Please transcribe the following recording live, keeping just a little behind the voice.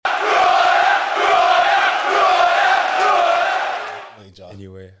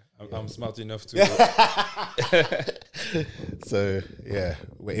I'm smart enough to. So yeah,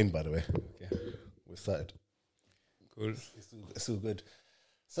 we're in, by the way. Okay. We're started. Cool. It's all good.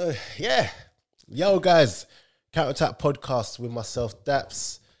 So yeah, yo guys, Counterattack Podcast with myself,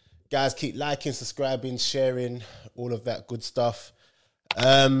 Daps. Guys, keep liking, subscribing, sharing, all of that good stuff.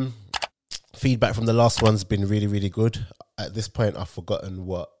 Feedback from the last one's been really, really good. At this point, I've forgotten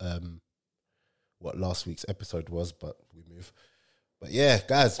what last week's episode was, but we move. But yeah,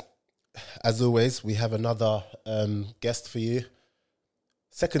 guys, as always, we have another guest for you.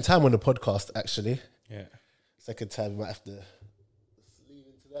 Second time on the podcast, actually. Yeah. Second time, we might have to lean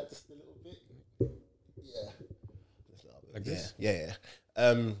into that just a little bit. Yeah. Like this? Yeah.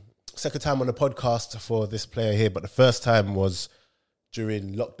 Second time on the podcast for this player here, but the first time was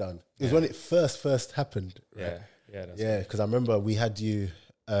during lockdown. It was when it first happened. Right? Yeah. Because I remember we had you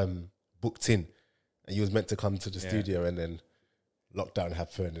booked in, and you was meant to come to the studio, and then lockdown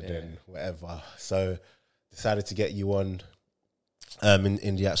happened, and then whatever. So decided to get you on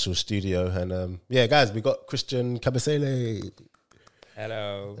in the actual studio, and guys, we got Christian Kabasele.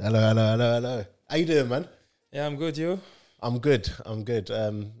 Hello. How you doing, man? Yeah, I'm good. You? I'm good.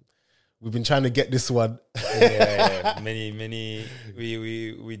 We've been trying to get this one. Many.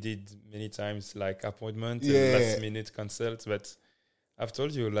 We did many times like appointment, and last minute consult, but I've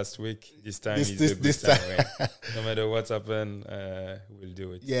told you last week. This time is the good time. Right? No matter what's happened, we'll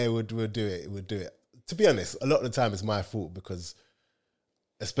do it. Yeah, we'll do it. We'll do it. To be honest, a lot of the time it's my fault because,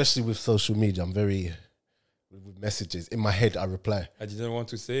 especially with social media, I'm very with messages in my head. I reply. I didn't want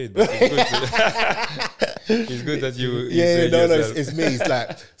to say it, but it's good. It's good that you say it yourself. It's me. It's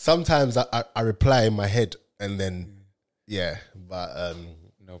like sometimes I reply in my head, and then but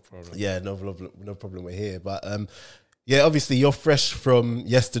no problem. Yeah, no problem. We're here, but obviously you're fresh from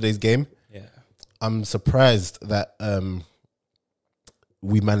yesterday's game. Yeah, I'm surprised that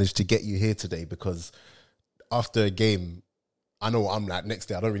we managed to get you here today, because after a game, I know what I'm like. Next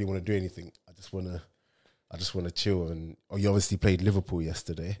day, I don't really want to do anything. I just want to chill. And you obviously played Liverpool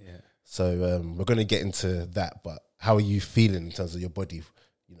yesterday. Yeah. So we're going to get into that. But how are you feeling in terms of your body,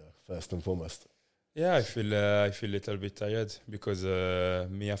 first and foremost? Yeah, I feel a little bit tired because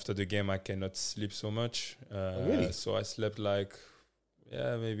me after the game I cannot sleep so much. Really? So I slept like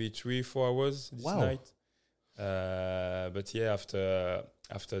maybe 3-4 hours this night. But yeah,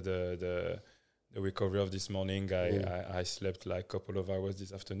 after the recovery of this morning, I slept like a couple of hours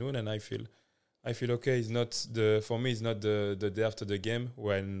this afternoon, and I feel okay. It's not for me. It's not the day after the game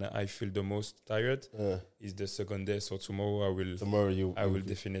when I feel the most tired. It's the second day. So tomorrow I will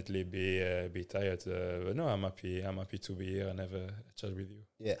definitely be tired. But no, I'm happy. I'm happy to be here and have a chat with you.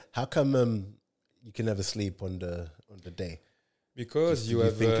 Yeah. How come you can never sleep on the day? Because you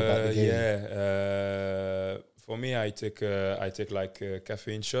think about the game. For me, I take like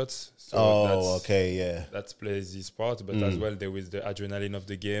caffeine shots. So that plays this part, but as well there is the adrenaline of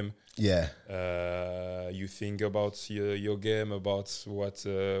the game. Yeah. You think about your game, about what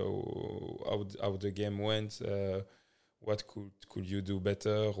how the game went. What could you do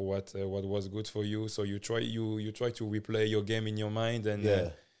better? What was good for you? So you try to replay your game in your mind, and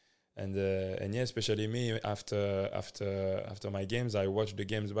especially me after my games, I watch the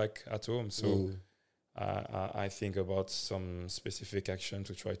games back at home. So I think about some specific action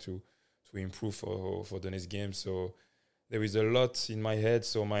to try to improve for the next game. So there is a lot in my head.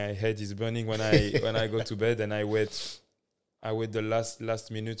 So my head is burning when I go to bed, and I wait the last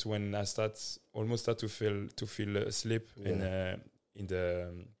minute when I almost start to feel asleep in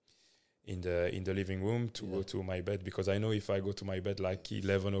the living room to go to my bed, because I know if I go to my bed like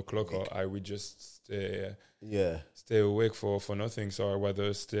 11 o'clock, or I will just stay awake for nothing. So I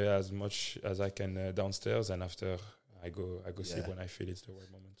rather stay as much as I can downstairs, and after I go sleep when I feel it's the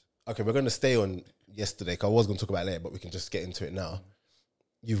right moment. Okay, we're going to stay on yesterday, because I was going to talk about it later, but we can just get into it now.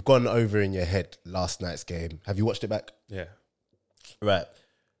 You've gone over in your head last night's game. Have you watched it back? Yeah. Right.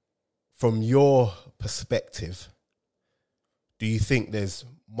 From your perspective, do you think there's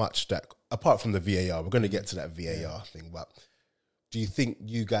much that, apart from the VAR, we're going to get to that VAR thing, but do you think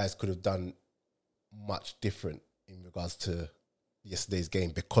you guys could have done much different in regards to yesterday's game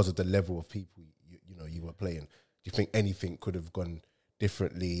because of the level of people you were playing? Do you think anything could have gone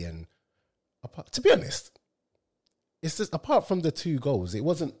differently? And to be honest, it's just, apart from the 2 goals, it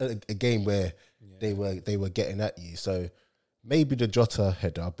wasn't a game where they were getting at you. So maybe the Jota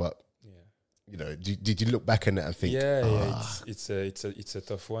header, but did you look back on it and think? It's a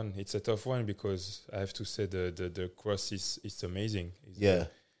tough one. It's a tough one because I have to say the cross is amazing. The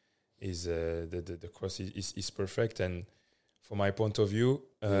cross is perfect, and from my point of view,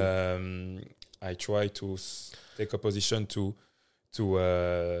 I try to take a position to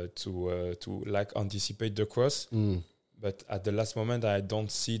to like anticipate the cross. But at the last moment, I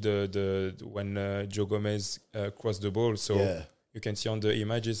don't see the when Joe Gomez crossed the ball. So you can see on the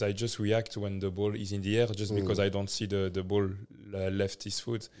images, I just react when the ball is in the air, just because I don't see the ball left his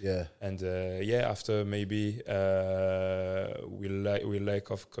foot. Yeah. And after maybe we lack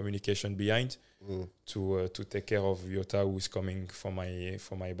of communication behind to take care of Jota, who is coming for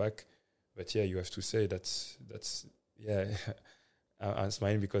my back. But yeah, you have to say that's yeah. I'm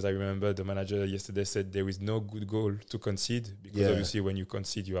smiling because I remember the manager yesterday said there is no good goal to concede, because obviously when you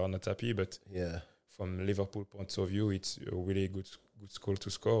concede you are not happy, but from Liverpool point of view it's a really good goal to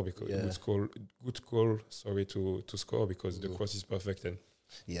score, because good goal to score, because the cross is perfect and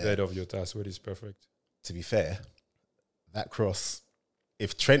the head of Jota as well is perfect. To be fair, that cross,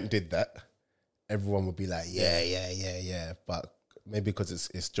 if Trent did that, everyone would be like yeah, but maybe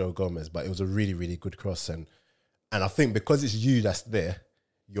because it's Joe Gomez, but it was a really, really good cross. And I think because it's you that's there,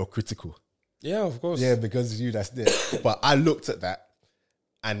 you're critical. Yeah, of course. Yeah, because it's you that's there. But I looked at that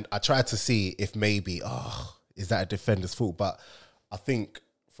and I tried to see if maybe, is that a defender's fault? But I think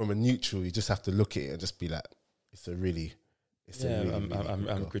from a neutral, you just have to look at it and just be like, I'm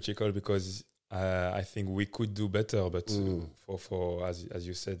critical because I think we could do better. But for as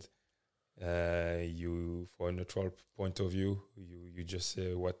you said, you for a neutral point of view, you just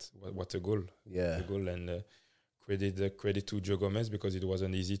say what a goal. Yeah, a goal. And credit to Joe Gomez, because it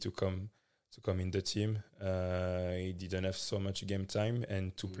wasn't easy to come in the team. He didn't have so much game time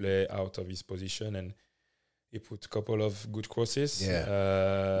and to play out of his position, and he put a couple of good crosses.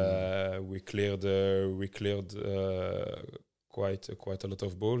 We cleared quite a lot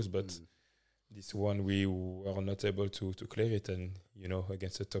of balls, but this one we were not able to clear it. And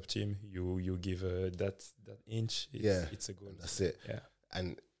against a top team, you give that inch. It's a goal. That's it. Yeah,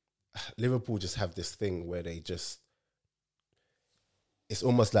 and Liverpool just have this thing where it's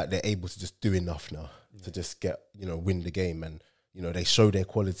almost like they're able to just do enough now to just get, win the game. And, they show their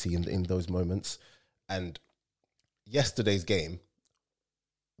quality in those moments. And yesterday's game,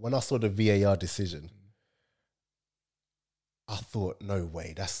 when I saw the VAR decision, I thought, no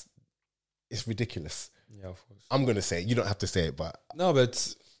way, it's ridiculous. Yeah, of course. I'm going to say it. You don't have to say it, but... No,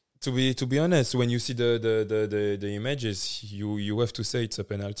 but... To be honest, when you see the images, you have to say it's a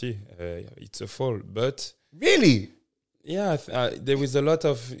penalty. It's a foul. But really, yeah, there is a lot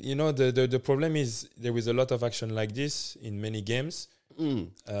of the problem is there is a lot of action like this in many games.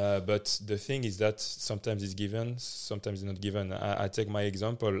 But the thing is that sometimes it's given, sometimes it's not given. I take my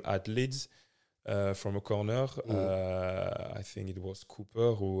example at Leeds from a corner. I think it was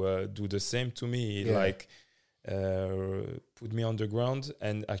Cooper who do the same to me. Put me on the ground,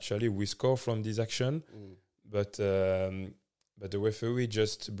 and actually we score from this action, but the referee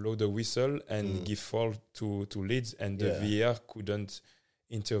just blow the whistle and give foul to Leeds, and the VAR couldn't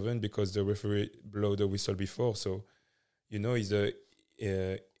intervene because the referee blow the whistle before. So is the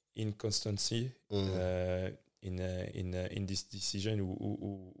inconsistency in this decision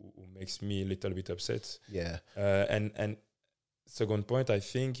who makes me a little bit upset. And second point, I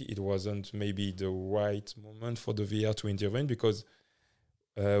think it wasn't maybe the right moment for the VAR to intervene, because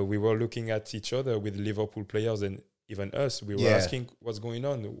we were looking at each other with Liverpool players and even us. We were asking what's going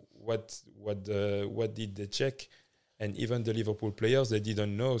on, what did they check, and even the Liverpool players, they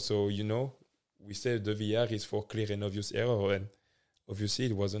didn't know. So we said the VAR is for clear and obvious error, and obviously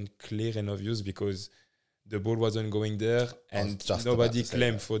it wasn't clear and obvious because the ball wasn't going there, and nobody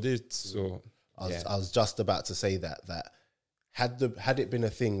claimed for it. So I was just about to say that. Had it been a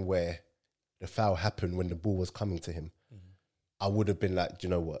thing where the foul happened when the ball was coming to him, I would have been like, you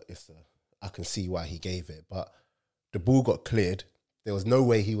know what, I can see why he gave it. But the ball got cleared. There was no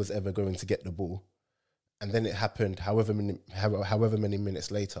way he was ever going to get the ball. And then it happened however many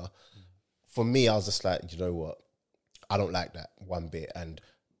minutes later. For me, I was just like, you know what, I don't like that one bit. And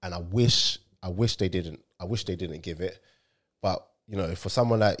I wish they didn't. I wish they didn't give it. But for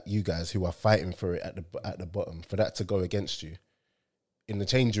someone like you guys who are fighting for it at the bottom, for that to go against you in the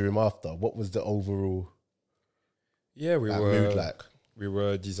changing room after, what was the overall? Yeah, mood like? We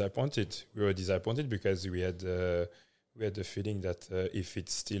were disappointed. We were disappointed because we had the feeling that if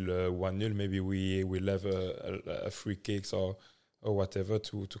it's still 1-0, maybe we will have a free kicks or whatever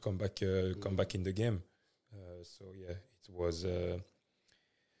to come back in the game. So yeah,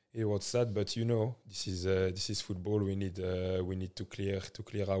 it was sad, but this is football. We need to clear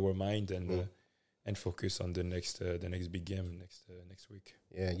our mind and focus on the next big game next week.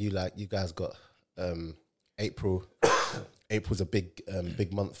 Yeah, you guys got April. April's a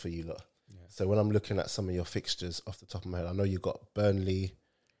big month for you lot. Yeah. So when I'm looking at some of your fixtures off the top of my head, I know you got Burnley.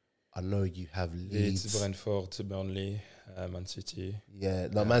 I know you have Leeds, Brentford, Burnley, Man City. Yeah,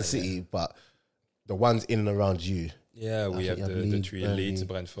 no, Man City, but the ones in and around you. Yeah, we have the Leeds, three Burnley. Leeds,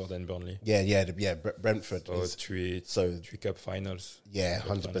 Brentford, and Burnley. Brentford So is three cup finals. yeah,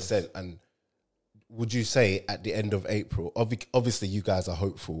 Cup 100%. And would you say at the end of April, obviously you guys are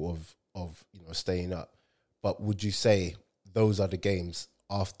hopeful of staying up, but would you say those are the games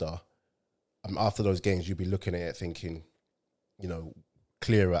after those games you'd be looking at it thinking,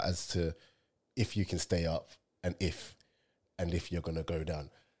 clearer as to if you can stay up and if you're gonna go down?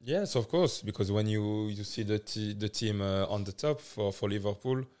 Yes, of course, because when you see the team on the top for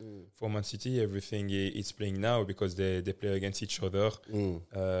Liverpool, for Man City, everything is playing now because they play against each other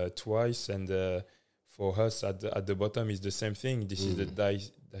twice, and for us at the bottom is the same thing. This is the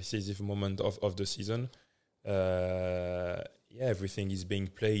decisive moment of the season. Everything is being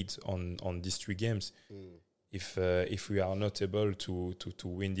played on these 3 games. If we are not able to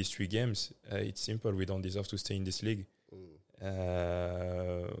win these 3 games, it's simple. We don't deserve to stay in this league.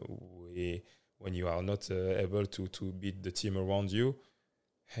 When you are not able to beat the team around you,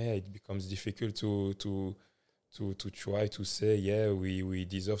 it becomes difficult to try to say we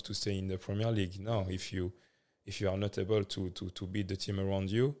deserve to stay in the Premier League. No, if you are not able to beat the team around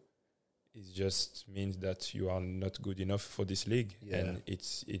you, it just means that you are not good enough for this league, and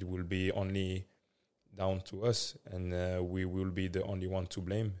it will be only down to us, and we will be the only one to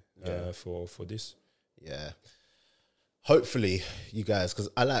blame for this. Yeah. Hopefully, you guys, because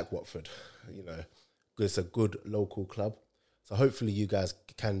I like Watford, it's a good local club. So hopefully you guys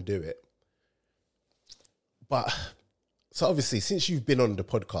can do it. But, so obviously, since you've been on the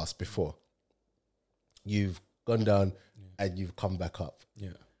podcast before, you've gone down and you've come back up.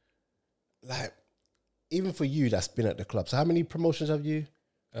 Yeah. Like, even for you that's been at the club, so how many promotions have you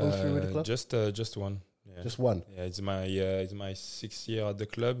gone through with the club? Just one. Yeah. Just one? Yeah, it's my 6th year at the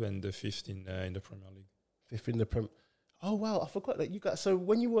club and the 5th in the Premier League. 5th in the Premier. Oh wow, I forgot that you got. So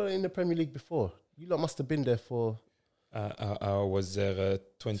when you were in the Premier League before, you lot must have been there for. I was there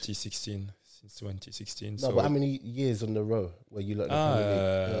 2016. Since 2016. No, so but how many years on the row were you lot in the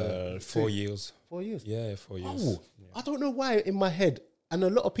Premier League? 4 years. 4 years. Yeah, 4 years. Oh, yeah. I don't know why in my head, and a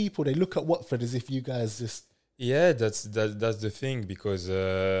lot of people they look at Watford as if you guys just. Yeah, that's the thing, because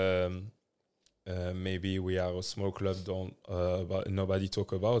maybe we are a small club, but nobody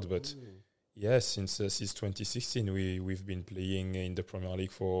talk about, but. Yes, since 2016 we've been playing in the Premier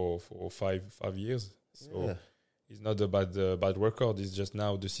League for 5 years. So it's not a bad record. It's just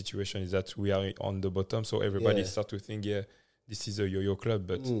now the situation is that we are on the bottom. So everybody start to think, this is a yo-yo club,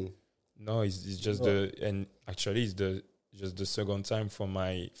 but no, it's just and actually it's just the second time for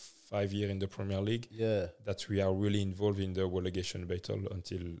my 5 year in the Premier League that we are really involved in the relegation battle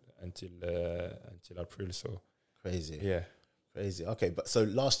until April. So crazy. Yeah, crazy. Okay, but so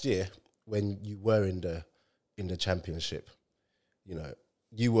last year, when you were in the Championship,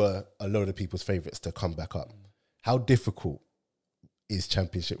 you were a lot of people's favourites to come back up. How difficult is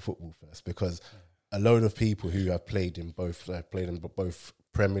Championship football first? Because a load of people who have played in both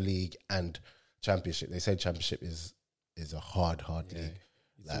Premier League and Championship, they say Championship is a hard league.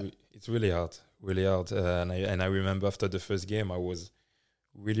 It's really hard. And I remember after the first game, I was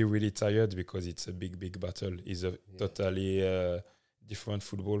really, really tired because it's a big battle. It's a totally different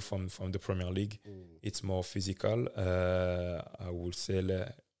football from the Premier League. It's more physical, I would say,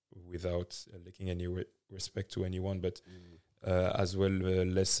 without taking any respect to anyone, but as well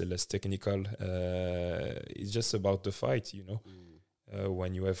less technical. It's just about the fight,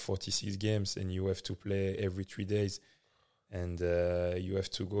 when you have 46 games and you have to play every 3 days, and you have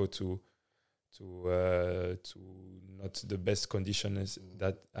to go to not the best conditions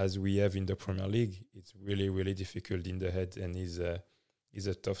that as we have in the Premier League. It's really, really difficult in the head, and is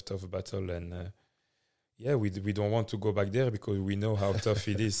a tough battle. And we don't want to go back there because we know how tough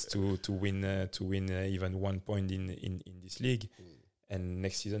it is to win even 1 point in this league. And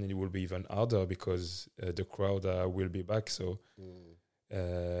next season it will be even harder because the crowd will be back. So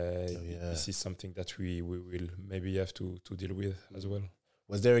this is something that we will maybe have to deal with as well.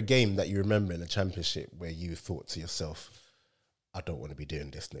 Was there a game that you remember in the Championship where you thought to yourself, I don't want to be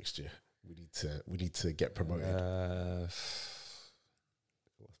doing this next year? We need to get promoted. There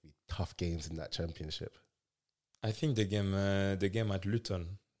must be tough games in that Championship. I think the game at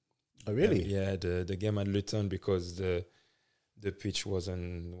Luton. Oh really? The game at Luton, because the pitch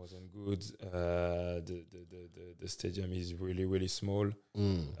wasn't good. The stadium is really, really small.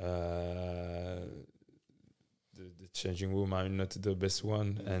 The changing room are not the best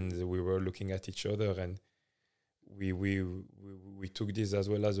one, and we were looking at each other, and we took this as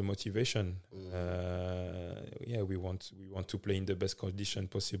well as a motivation. We want to play in the best condition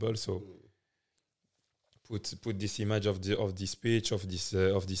possible. So put this image of this pitch, of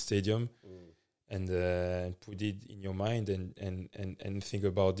this stadium, and put it in your mind, and think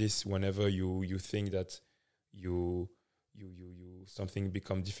about this whenever you think that you something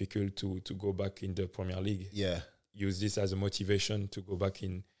become difficult to go back in the Premier League. Yeah. Use this as a motivation to go back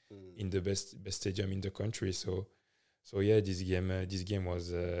in the best stadium in the country. So yeah, this game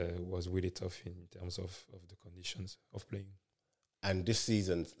was really tough in terms of the conditions of playing. And this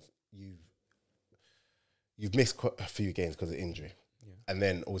season, you've missed quite a few games because of injury, and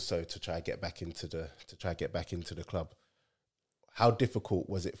then also to try to get back into the club. How difficult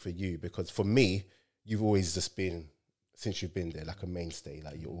was it for you? Because for me, you've always just been, since you've been there, like a mainstay.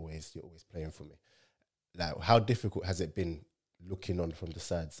 Like you're always playing for me. Like, how difficult has it been looking on from the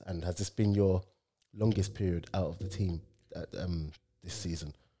sides? And has this been your longest period out of the team this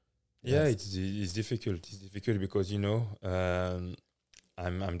season? Yeah, it's difficult. It's difficult because I'm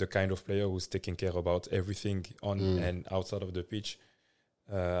the kind of player who's taking care about everything on and outside of the pitch.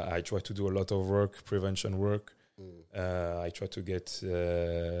 I try to do a lot of work, prevention work. I try to get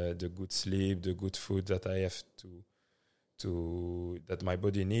the good sleep, the good food that I have to that my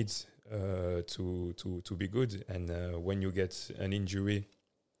body needs to be good. And when you get an injury,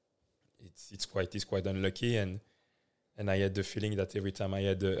 it's quite unlucky. And I had the feeling that every time I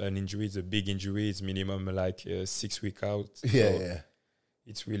had an injury, it's a big injury. It's minimum like 6 weeks out. Yeah.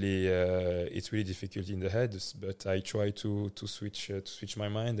 It's really difficult in the head. But I try to switch my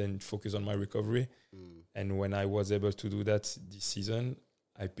mind and focus on my recovery. And when I was able to do that this season,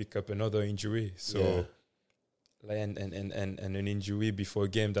 I pick up another injury. So and an injury before a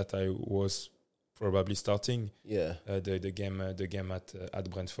game that I was probably starting. Yeah. The game at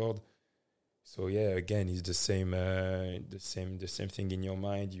Brentford. So yeah, again, it's the same thing in your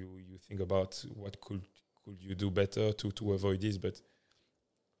mind. You think about what could you do better to avoid this, but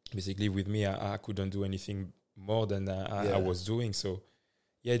basically with me, I couldn't do anything more than I was doing. So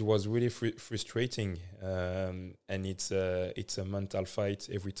yeah, it was really frustrating, and it's a mental fight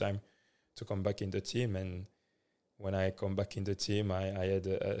every time to come back in the team. And when I come back in the team, I had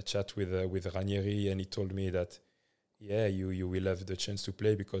a chat with Ranieri, and he told me that, yeah, you will have the chance to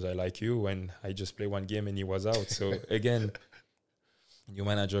play because I like you. And I just played one game and he was out. So again, new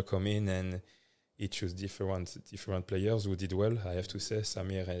manager come in and he chose different players who did well. I have to say,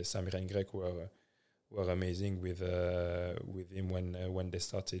 Samir and Greg were amazing with him when they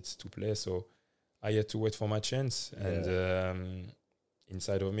started to play. So I had to wait for my chance. And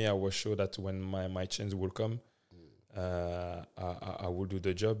inside of me, I was sure that when my chance will come, I will do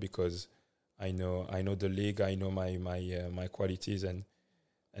the job because I know the league. I know my qualities, and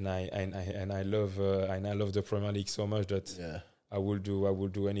I love the Premier League so much that I will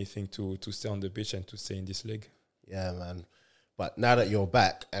do anything to stay on the pitch and to stay in this league. Yeah, man. But now that you're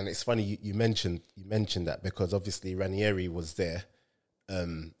back, and it's funny you mentioned that because obviously Ranieri was there,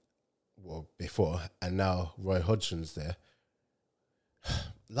 before, and now Roy Hodgson's there.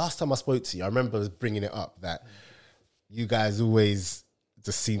 Last time I spoke to you, I remember bringing it up that you guys always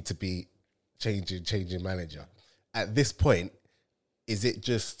just seem to be changing manager. At this point, is it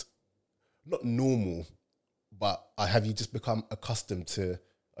just not normal, but have you just become accustomed to,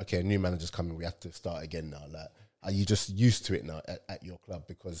 okay, a new manager's coming, we have to start again now? Like, are you just used to it now at your club?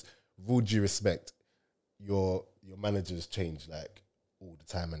 Because with all due respect, your managers change like all the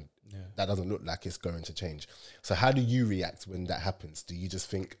time, and that doesn't look like it's going to change. So how do you react when that happens? Do you just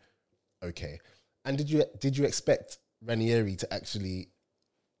think, okay? And did you expect Ranieri to actually,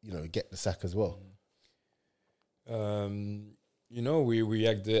 get the sack as well? We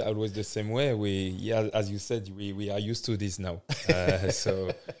react always the same way. As you said, we are used to this now.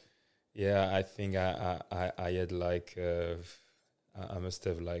 So, yeah, I think I had like, I must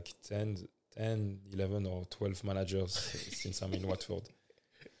have like 10, 11 or 12 managers since I'm in Watford.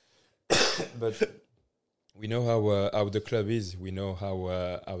 But we know how the club is. We know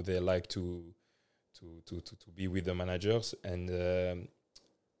how they like to be with the managers, and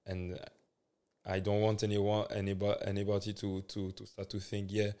I don't want anybody to start to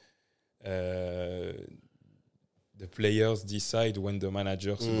think, the players decide when the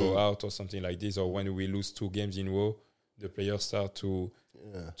managers go out or something like this, or when we lose 2 games in a row, the players start to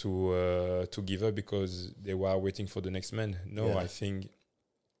give up because they were waiting for the next man. No, I think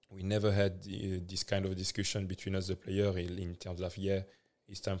we never had this kind of discussion between us, the player, in terms of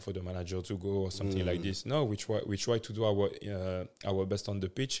it's time for the manager to go or something like this. No, we try to do our best on the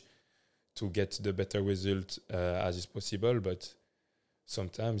pitch to get the better result as is possible, but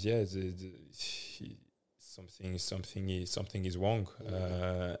sometimes something is wrong,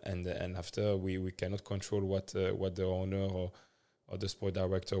 and after we cannot control what the owner or or the sport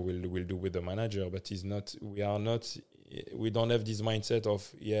director will do with the manager. But it's not. We don't have this mindset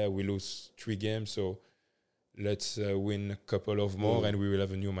of we lose 3 games, so let's win a couple of more and we will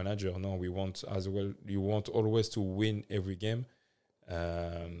have a new manager. No, we want as well. You want always to win every game.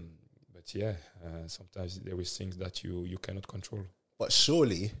 But sometimes there is things that you cannot control. But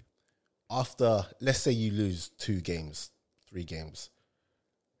surely, after, let's say you lose 2 games, 3 games,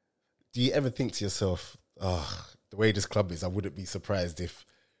 do you ever think to yourself, the way this club is, I wouldn't be surprised if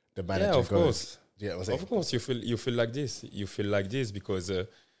the manager goes. Course. You know what I'm saying? Of course, you feel like this. You feel like this because there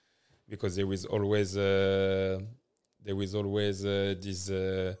is always this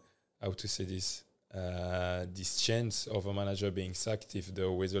how to say this. This chance of a manager being sacked if the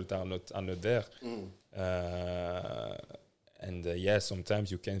results are not there.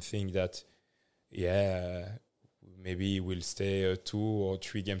 Sometimes you can think that maybe we'll stay 2 or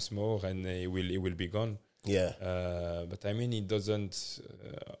 3 games more and it will be gone. But I mean, it doesn't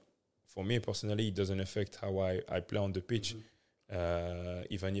for me personally, it doesn't affect how I play on the pitch.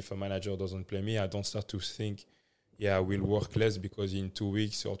 Even if a manager doesn't play me, I don't start to think I will work less because in 2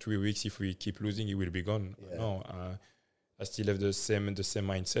 weeks or 3 weeks, if we keep losing, it will be gone. No, I still have the same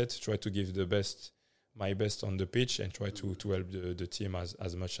mindset. Try to give my best on the pitch, and try to help the team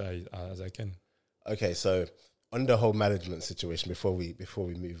as much as I can. Okay, so on the whole management situation, before we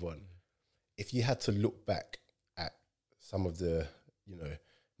move on, if you had to look back at some of the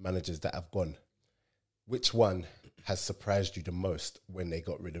managers that have gone, which one has surprised you the most when they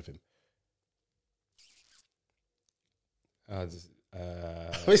got rid of him?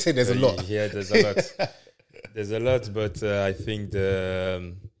 We say there's a lot. Yeah, there's a lot. There's a lot, but I think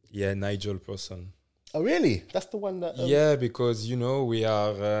Nigel Pearson. Oh, really? That's the one that... because, we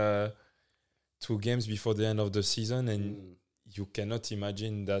are 2 games before the end of the season, and you cannot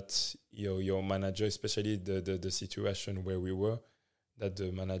imagine that your manager, especially the situation where we were, that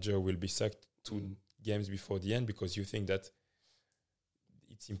the manager will be sacked 2 games before the end, because you think that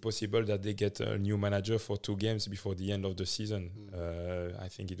it's impossible that they get a new manager for 2 games before the end of the season. I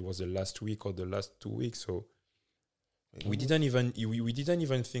think it was the last week or the last 2 weeks. So we didn't even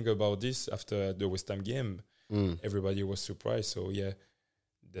think about this after the West Ham game. Everybody was surprised. So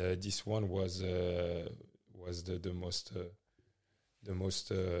this one was the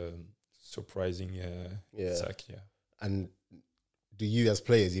most surprising sack. Yeah. And do you as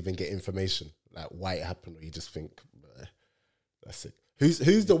players even get information like why it happened, or you just think that's it?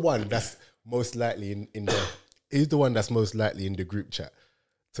 Who's the one that's most likely in the who's the one that's most likely in the group chat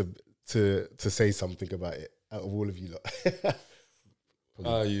to say something about it out of all of you lot?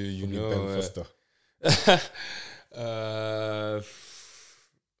 Ben Foster.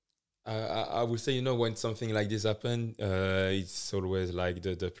 I would say, when something like this happens, it's always like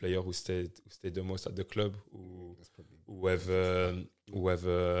the player who stayed the most at the club, who have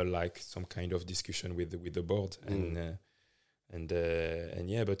like some kind of discussion with the board,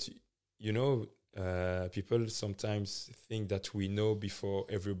 but people sometimes think that we know before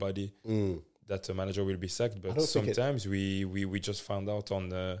everybody that a manager will be sacked, but sometimes we just found out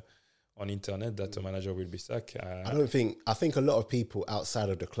on internet that a manager will be sacked. I think a lot of people outside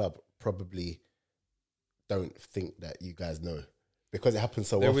of the club probably don't think that you guys know, because it happens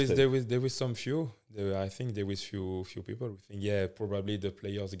so often. There was some few. I think there was few people who think probably the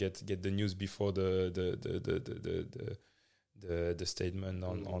players get the news before the statement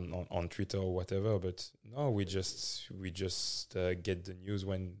on Twitter or whatever. But no, we just get the news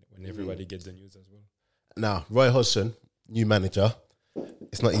when everybody gets the news as well. Now, Roy Hodgson, new manager.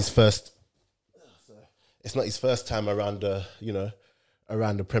 It's not his first time around the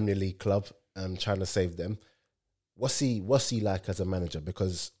Premier League club, trying to save them. What's he like as a manager?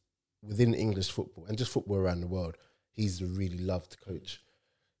 Because within English football and just football around the world, he's a really loved coach.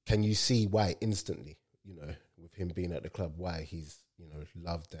 Can you see why instantly, with him being at the club, why he's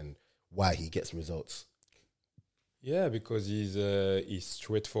loved and why he gets results? Yeah, because he's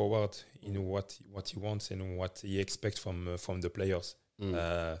straightforward in what he wants and what he expects from the players.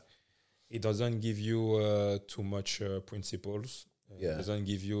 He doesn't give you too much principles. Doesn't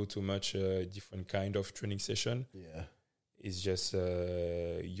give you too much different kind of training session. It's just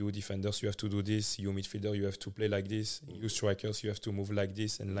you defenders, you have to do this. You midfielder, you have to play like this. You strikers, you have to move like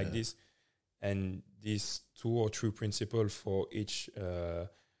this and like this. And these 2 or 3 principles for each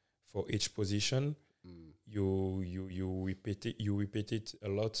position. You repeat it a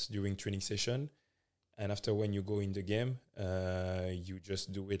lot during training session, and after when you go in the game, you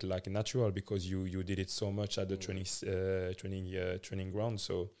just do it like natural because you did it so much at the training ground.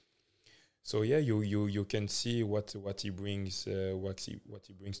 So you can see what he brings what he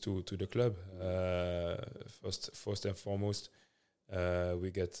brings to the club. First and foremost,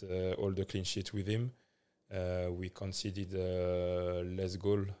 We got all the clean sheet with him. We conceded less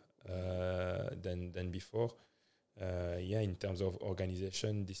goal than before. In terms of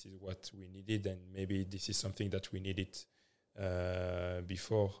organization, this is what we needed, and maybe this is something that we needed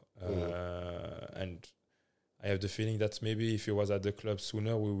before. And I have the feeling that maybe if he was at the club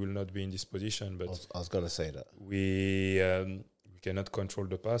sooner, we will not be in this position. But I was going to say that we cannot control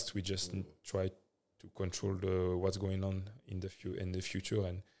the past. We just try to control what's going on in the future,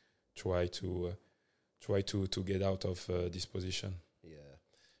 and try to get out of this position. Yeah,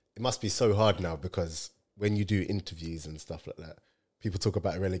 it must be so hard now, because when you do interviews and stuff like that, people talk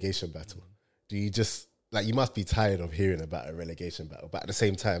about a relegation battle. Do you just, like, you must be tired of hearing about a relegation battle, but at the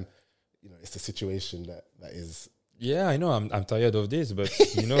same time, you know, it's the situation that is. Yeah, I know. I'm tired of this, but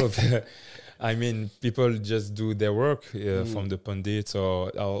you know, I mean, people just do their work from the pundits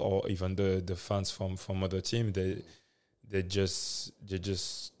or even the fans from other team. They just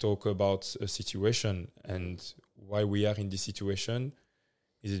talk about a situation and why we are in this situation.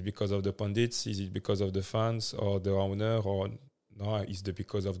 Is it because of the pundits? Is it because of the fans or the owner? Or no, is it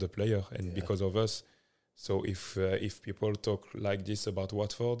because of the player and because of us? So if people talk like this about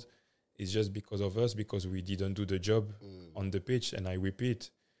Watford, it's just because of us, because we didn't do the job on the pitch. And I repeat,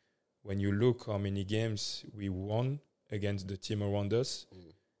 when you look how many games we won against the team around us,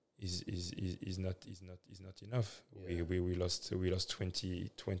 is not enough. Yeah. We lost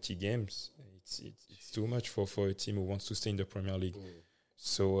 20 games. It's too much for a team who wants to stay in the Premier League.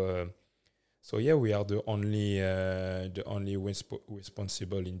 So yeah, we are the only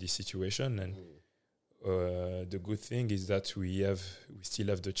responsible in this situation, and the good thing is that we still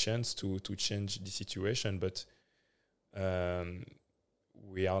have the chance to change the situation, but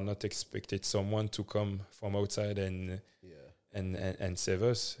we are not expected someone to come from outside and save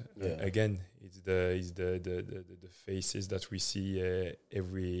us. Again, it's the faces that we see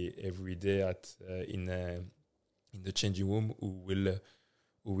every day in the changing room who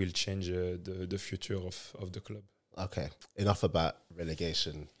will change the future of the club. Okay, enough about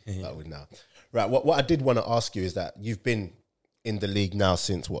relegation now. Right, what I did want to ask you is that you've been in the league now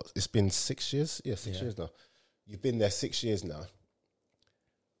since what? It's been 6 years? Yeah, 6 years now. You've been there 6 years now.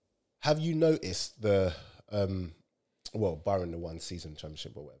 Have you noticed barring the one season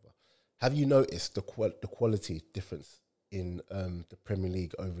championship or whatever, have you noticed the quality difference in the Premier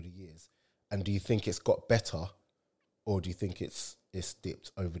League over the years? And do you think it's got better, or do you think it's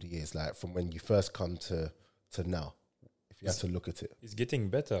dipped over the years, like from when you first come to now? If you had to look at it, it's getting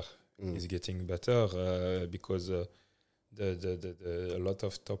better. It's getting better because a lot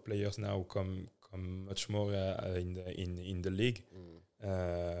of top players now come much more in the league.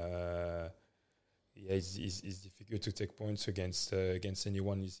 It's difficult to take points against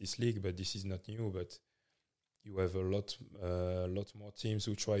anyone in this league, but this is not new. But you have a lot more teams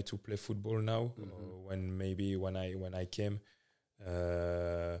who try to play football now. When I came,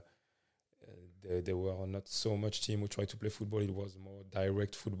 there were not so much team who tried to play football. It was more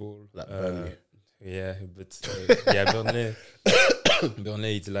direct football. Like Burnley. Burnley.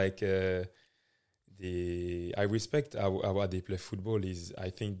 Burnley, it's like I respect how they play football.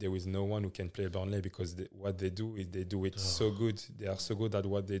 I think there is no one who can play Burnley, because what they do is they do it so good. They are so good at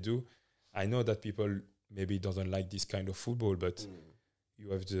what they do. I know that people maybe doesn't like this kind of football, but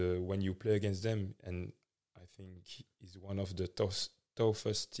you have when you play against them, and I think is one of the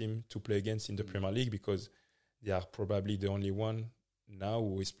toughest team to play against in the Premier League, because they are probably the only one now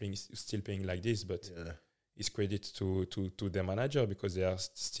who is still playing like this. But it's credit to the manager, because they are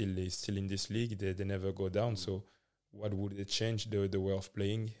still in this league. They never go down. So what would they change the way of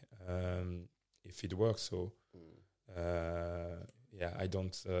playing if it works? So I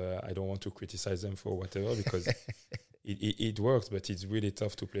don't want to criticize them for whatever, because it works, but it's really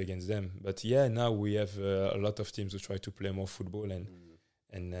tough to play against them. But now we have a lot of teams who try to play more football,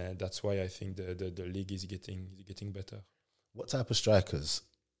 and that's why I think the league is getting better. What type of strikers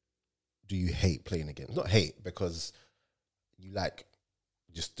do you hate playing against? Not hate, because you like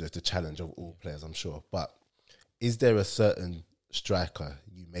just the challenge of all players, I'm sure. But is there a certain striker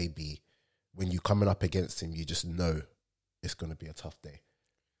you maybe, when you're coming up against him, you just know it's going to be a tough day?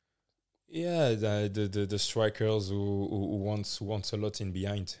 Yeah, the strikers who wants a lot in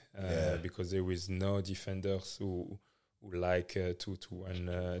behind, because there is no defenders who like to run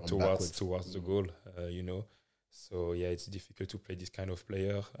towards the goal, So it's difficult to play this kind of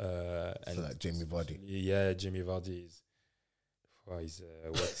player. And so like Jamie Vardy. Yeah, Jamie Vardy is what?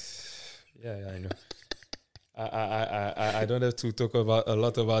 I know. I don't have to talk a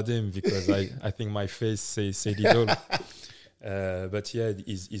lot about him, because I think my face said it all. But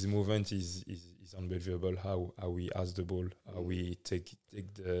his movement is is unbelievable. How he has the ball, how we take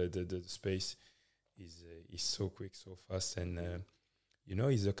the space. He's so quick, so fast, and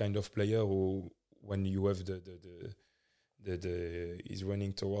he's the kind of player who, when you have he's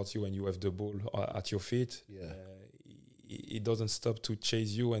running towards you and you have the ball at your feet, he doesn't stop to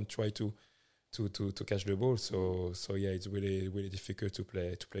chase you and try to catch the ball. So yeah, it's really really difficult to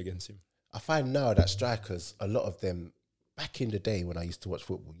play against him. I find now that strikers, a lot of them, back in the day when I used to watch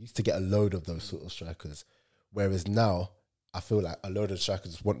football, used to get a load of those sort of strikers, whereas now I feel like a load of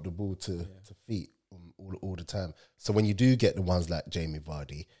strikers want the ball to feet all the time. So when you do get the ones like Jamie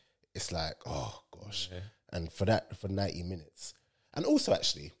Vardy, it's like, oh gosh. Yeah. And for 90 minutes. And also,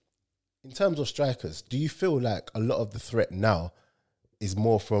 actually, in terms of strikers, do you feel like a lot of the threat now is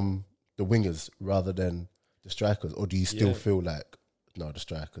more from the wingers rather than the strikers, or do you still feel like no, the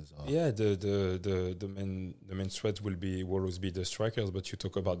strikers are? Yeah, the main threat will always be the strikers. But you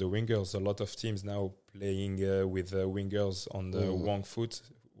talk about the wingers. A lot of teams now playing with wingers on the wrong foot.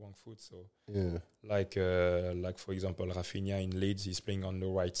 So like for example, Rafinha in Leeds, he's playing on the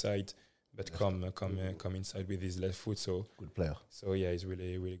right side, but come inside with his left foot. So good player. So yeah, he's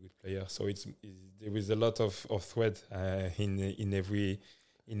really really good player. So there is a lot of threat in every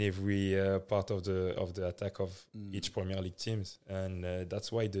part of the attack of each Premier League teams, and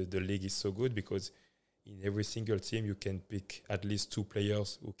that's why the league is so good, because in every single team you can pick at least 2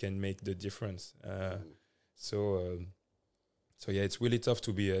 players who can make the difference. So yeah, it's really tough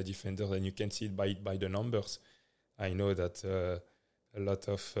to be a defender, and you can see it by the numbers. I know that a lot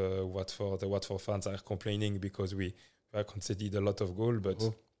of the Watford fans are complaining because we have conceded a lot of goals, but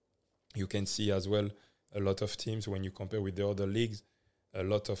you can see as well a lot of teams, when you compare with the other leagues, a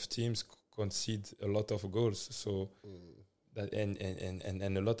lot of teams concede a lot of goals. So that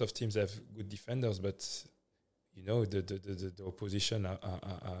and a lot of teams have good defenders, but the opposition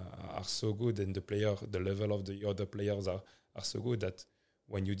are so good, and the level of the other players are so good that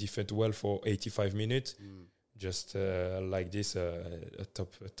when you defend well for 85 minutes, just like this, a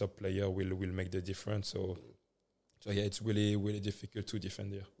top player will make the difference. So yeah, it's really really difficult to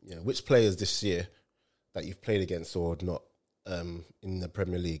defend here. Yeah, which players this year that you've played against or not in the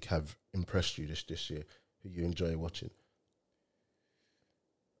Premier League have impressed you this year, who you enjoy watching?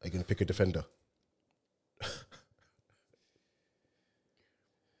 Are you going to pick a defender?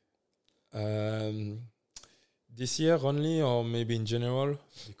 This year only, or maybe in general?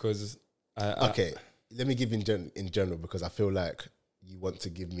 Because okay, let me give in general, because I feel like you want to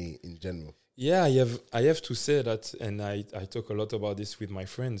give me in general. Yeah, I have to say that, and I talk a lot about this with my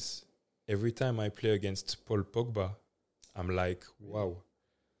friends. Every time I play against Paul Pogba, I'm like, wow,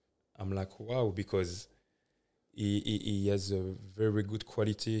 because he has a very good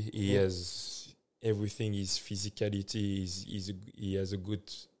quality. He has everything. His physicality, he has a good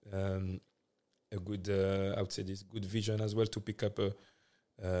I would say this good vision as well to pick up a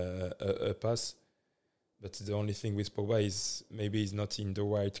pass. But the only thing with Pogba is maybe he's not in the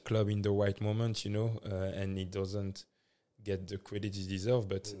right club in the right moment, and he doesn't get the credit he deserves.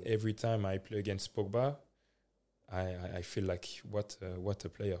 But every time I play against Pogba, I feel like what a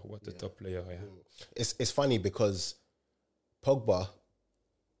player, what a top player. Yeah. It's funny because Pogba,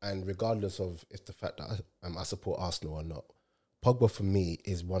 and regardless of if the fact that I support Arsenal or not, Pogba for me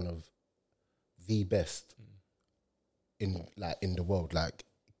is one of the best in the world,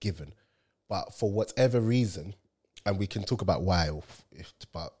 given. But for whatever reason, and we can talk about why,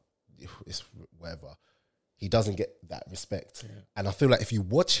 but it's whatever, he doesn't get that respect. Yeah. And I feel like if you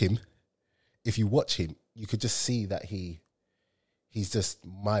watch him, you could just see that he's just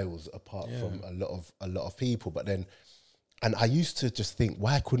miles apart from a lot of people. But then, and I used to just think,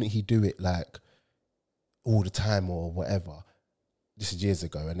 why couldn't he do it all the time or whatever? This is years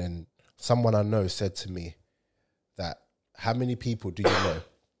ago. And then someone I know said to me that, how many people do you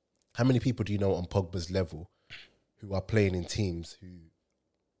know on Pogba's level who are playing in teams who,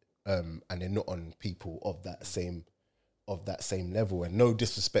 and they're not on people of that same level? And no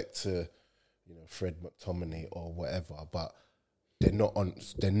disrespect to, Fred McTominay or whatever, but they're not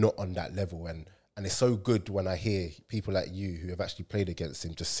on that level. And it's so good when I hear people like you who have actually played against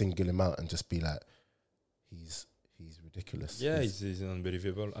him just single him out and just be like, he's ridiculous. Yeah, he's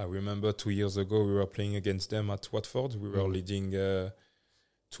unbelievable. I remember 2 years ago we were playing against them at Watford. We were leading 2-0,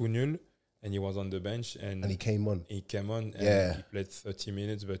 and he was on the bench. And he came on. He played 30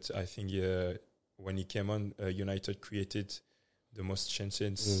 minutes, but I think when he came on, United created the most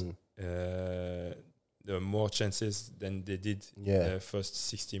chances, the more chances than they did first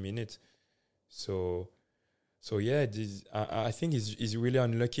 60 minutes. So yeah, I think he's really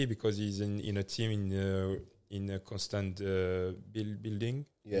unlucky because he's in a team in a constant building.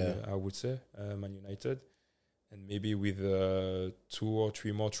 Yeah. I would say Man United, and maybe with 2 or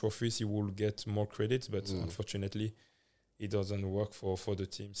 3 more trophies, he will get more credits. But unfortunately, it doesn't work for the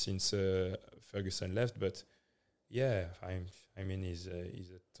team since Ferguson left. But yeah, I mean, he's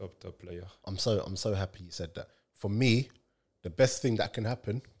a top player. I'm so happy you said that. For me, the best thing that can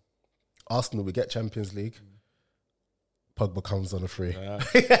happen, Arsenal will get Champions League. Pogba comes on a free.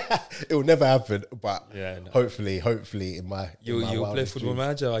 It will never happen, but hopefully, in my you play Football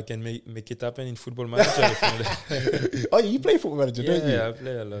Manager. I can make it happen in Football Manager. Oh, you play Football Manager, don't you? Yeah, I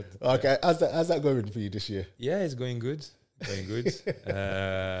play a lot. Okay, how's that going for you this year? Yeah, it's going good.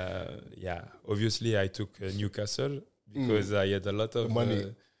 Yeah, obviously I took Newcastle because I had a lot of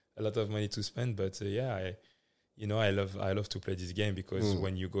money to spend. But I love to play this game because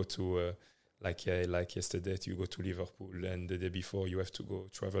when you go to like yesterday, you go to Liverpool, and the day before you have to go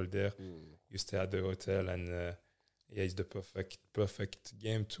travel there. You stay at the hotel, and it's the perfect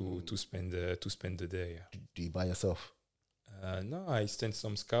game to spend the day. Yeah. Do you by yourself? No, I send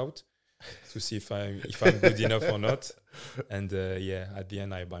some scout to see if I'm good enough or not, and at the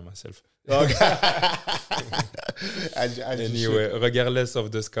end I by myself. Okay. Anyway, regardless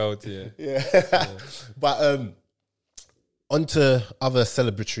of the scout, But onto other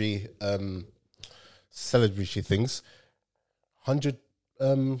celebratory things. 100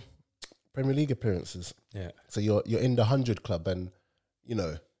 Premier League appearances. Yeah. So you're in the 100 club, and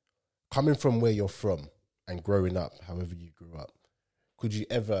coming from where you're from and growing up, however you grew up, could you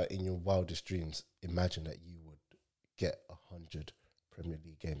ever, in your wildest dreams, imagine that you would get 100 Premier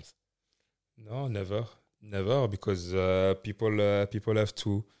League games? No, never, because people have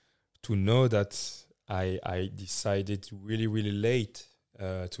to know that I decided really, really late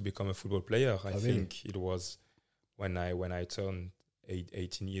to become a football player. I think it was when I turned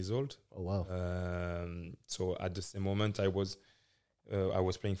 18 years old. Oh wow! So at the same moment I was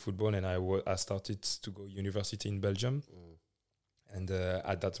playing football, and I started to go university in Belgium. And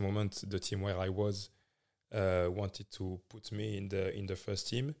at that moment, the team where I was wanted to put me in the first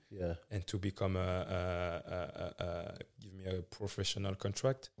team, and to become give me a professional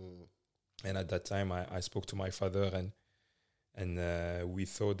contract. And at that time, I spoke to my father, and we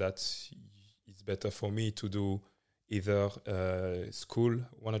thought that it's better for me to do either school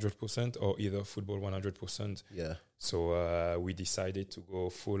 100% or either football 100%. Yeah. So we decided to go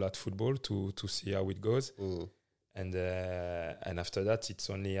full at football to see how it goes. And after that, it's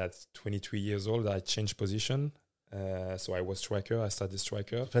only at 23 years old I changed position. So I was striker. I started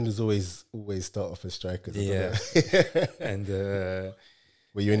striker. Defenders always start off as strikers. Yeah. And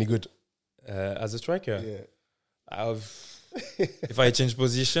were you any good as a striker? Yeah. If I change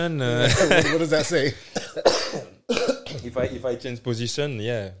position, what does that say? if I change position,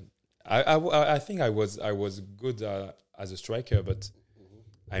 I think I was good as a striker, but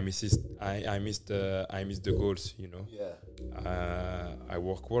I missed the goals, Yeah. I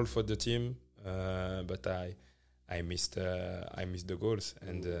work well for the team, but I missed the goals.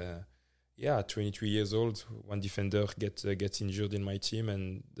 And 23 years old, one defender gets injured in my team,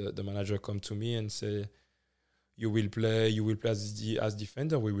 and the manager come to me and say, you will play as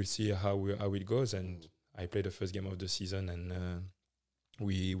defender. We will see how it goes. And I played the first game of the season, and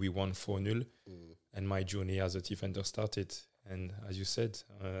we won 4-0. And my journey as a defender started. And as you said,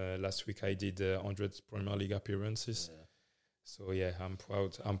 last week I did 100 Premier League appearances. Yeah. So I'm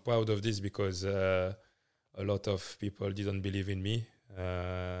proud of this, because a lot of people didn't believe in me.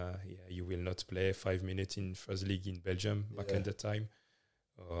 You will not play 5 minutes in first league in Belgium back at the time.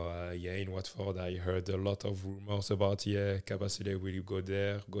 In Watford I heard a lot of rumors about Kabasile will go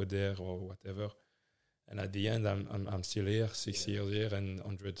there or whatever. And at the end I'm still here, 6 years here, and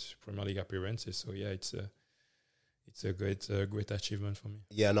 100 Premier League appearances. So it's a great achievement for me.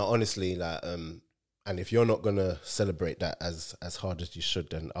 Yeah, no, honestly, and if you're not gonna celebrate that as hard as you should,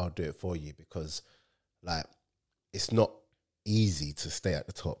 then I'll do it for you, because it's not easy to stay at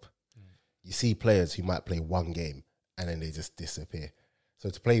the top. You see players who might play one game and then they just disappear. So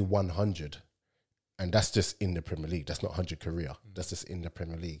to play 100, and that's just in the Premier League, that's not 100 career, that's just in the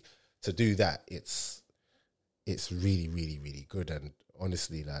Premier League. To do that, it's really, really, really good. And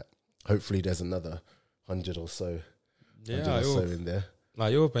honestly, hopefully there's another 100 or so. Yeah, I hope. In there.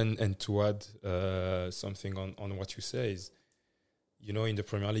 I hope, and to add something on what you say is, in the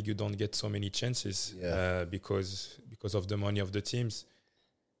Premier League you don't get so many chances because of the money of the teams.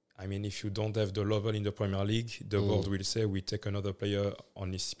 I mean, if you don't have the level in the Premier League, the board will say we take another player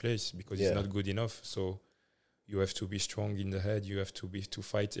on his place because he's not good enough. So you have to be strong in the head. You have to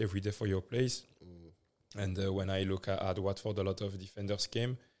fight every day for your place. And when I look at Watford, a lot of defenders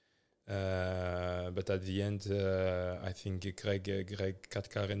came. But at the end, I think Greg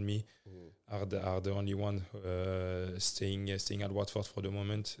Katkar and me are the only one staying at Watford for the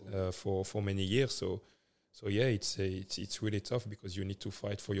moment for many years. So yeah, it's really tough because you need to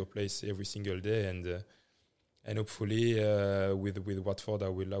fight for your place every single day, and hopefully with Watford I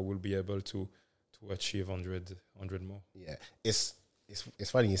will be able to achieve 100 more. Yeah, it's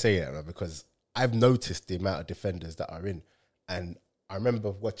funny you say that, man, because I've noticed the amount of defenders that are in, and I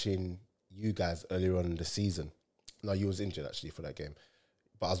remember watching you guys earlier on in the season. No, you was injured actually for that game,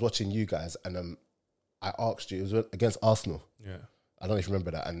 but I was watching you guys, and I asked you, it was against Arsenal. Yeah, I don't know if you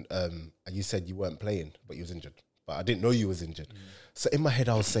remember that, and you said you weren't playing, but you was injured. But I didn't know you was injured. So in my head,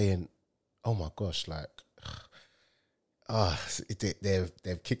 I was saying, "Oh my gosh, like,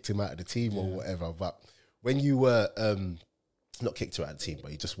 they've kicked him out of the team or whatever." But when you were not kicked out of the team,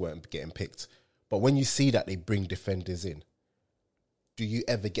 but you just weren't getting picked. But when you see that they bring defenders in, do you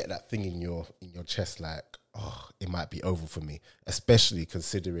ever get that thing in your chest like, oh, it might be over for me? Especially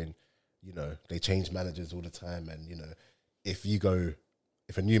considering, you know, they change managers all the time, and you know, if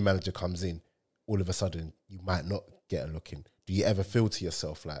a new manager comes in, all of a sudden you might not get a look in. Do you ever feel to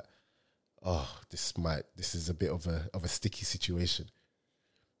yourself like, oh, this is a bit of a sticky situation,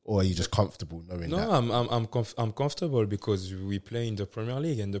 or are you just comfortable knowing that? No, I'm comfortable because we play in the Premier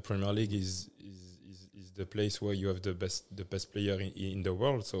League, and the Premier League is the place where you have the best player in the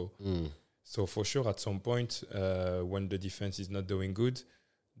world. So for sure, at some point, when the defense is not doing good,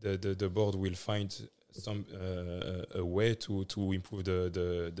 the board will find some a way to improve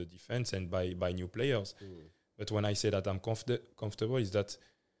the defense and buy new players. But when I say that I'm comfortable, is that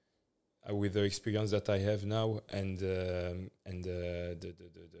with the experience that I have now and the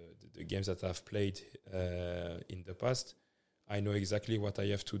games that I've played in the past, I know exactly what I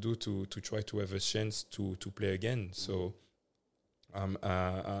have to do to try to have a chance to play again. So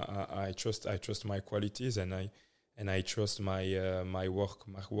I trust my qualities, and I trust my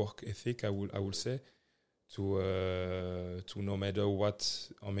work ethic. I will say to no matter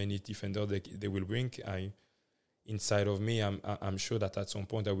how many defenders they will bring. Inside of me, I'm sure that at some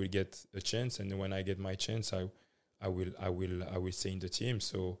point I will get a chance, and when I get my chance, I will stay in the team.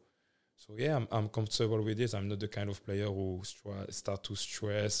 So yeah, I'm comfortable with this. I'm not the kind of player who start to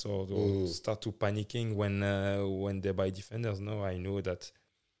stress or start to panicking when they buy defenders. No, I know that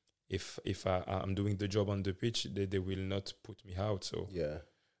if I'm doing the job on the pitch, they will not put me out. So yeah.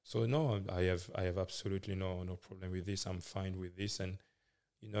 So no, I have absolutely no problem with this. I'm fine with this, and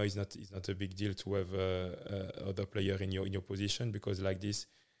you know, it's not a big deal to have other player in your position, because like this,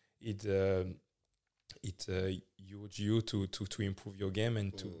 it urge you to improve your game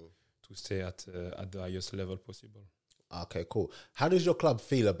and to stay at the highest level possible. Okay, cool. How does your club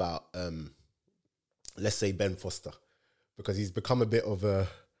feel about let's say Ben Foster, because he's become a bit of a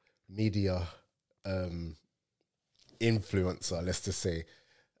media influencer, let's just say.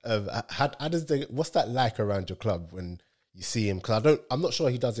 What's that like around your club when you see him? Because I'm not sure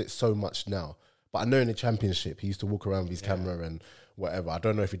he does it so much now, but I know in the Championship he used to walk around with his camera and whatever. I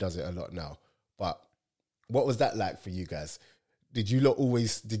don't know if he does it a lot now, but what was that like for you guys? Did you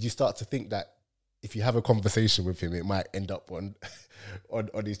start to think that if you have a conversation with him, it might end up on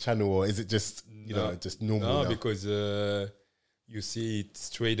his channel, or is it just just normal? No, now? because you see it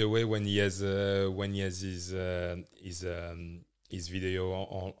straight away when he has his video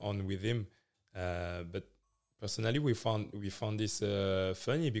on with him. But personally, we found this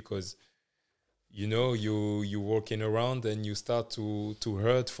funny, because you know, you walking around and you start to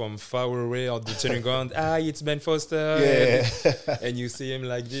heard from far away on the training ground, it's Ben Foster, and you see him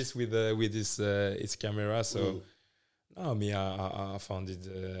like this with his camera. So no, I found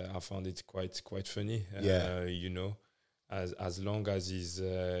it quite funny. You know, as long as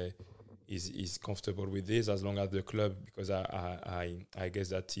he's comfortable with this, as long as the club, because I guess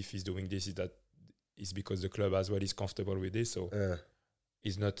that if he's doing this, is because the club as well is comfortable with this. So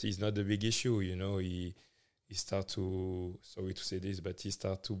it's not the big issue, you know. He start to, sorry to say this, but he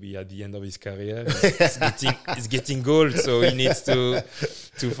start to be at the end of his career. He's getting old, so he needs to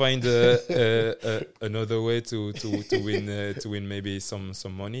find another way to win maybe some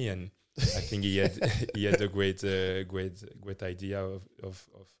money. And I think he had a great idea of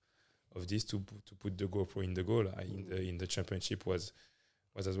this, to put the GoPro in the goal in the Championship was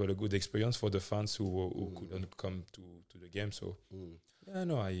as well a good experience for the fans who couldn't come to the game. So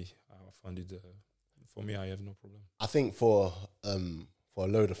I found it. For me, I have no problem. I think for a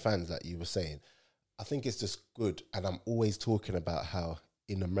load of fans, like you were saying, I think it's just good. And I'm always talking about how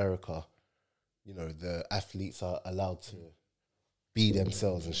in America, you know, the athletes are allowed to be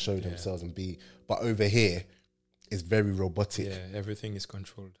themselves and show themselves and be. But over here, is very robotic. Yeah, everything is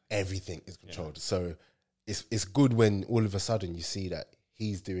controlled. Everything is controlled. So it's good when all of a sudden you see that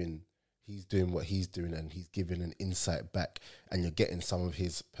he's doing what he's doing and he's giving an insight back and you're getting some of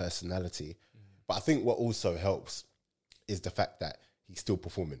his personality. But I think what also helps is the fact that he's still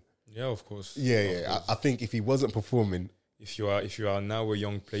performing. Yeah, of course. I think if he wasn't performing, if you are now a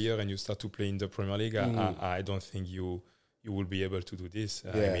young player and you start to play in the Premier League, I don't think you will be able to do this.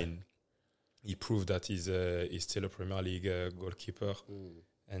 I mean, he proved that he's still a Premier League goalkeeper,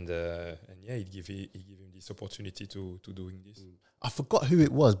 and yeah, he give him this opportunity to doing this. I forgot who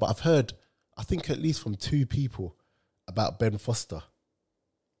it was, but I've heard, I think at least from 2 people about Ben Foster,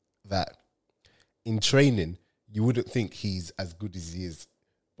 that in training you wouldn't think he's as good as he is,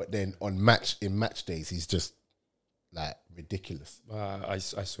 but then in match days he's just like ridiculous. I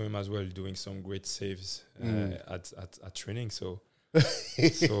saw him as well doing some great saves at training. So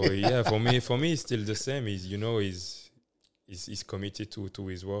yeah, for me, it's still the same. He's committed to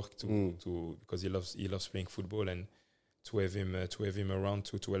his work to because he loves playing football, and to have him around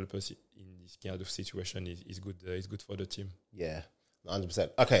to help us in this kind of situation is good. It's good for the team. Yeah, 100%.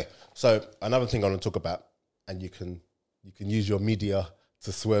 Okay, so another thing I want to talk about, and you can use your media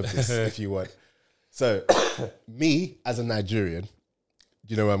to swerve this if you want. So, me as a Nigerian, do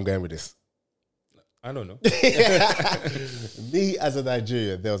you know where I'm going with this? I don't know. Me as a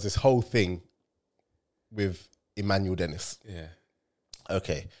Nigerian, there was this whole thing with Emmanuel Dennis. Yeah.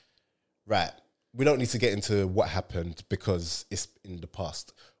 Okay. Right. We don't need to get into what happened because it's in the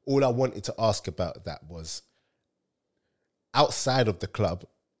past. All I wanted to ask about that was, outside of the club,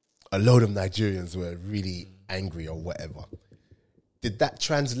 a load of Nigerians were really angry or whatever. Did that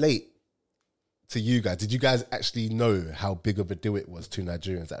translate to you guys? Did you guys actually know how big of a deal it was to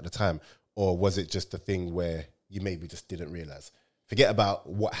Nigerians at the time? Or was it just a thing where you maybe just didn't realize? Forget about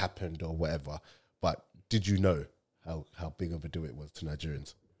what happened or whatever, but did you know how big of a deal it was to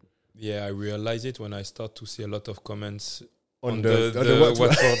Nigerians? Yeah, I realized it when I start to see a lot of comments on the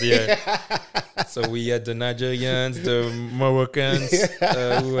Watford. Yeah. So we had the Nigerians, the Moroccans.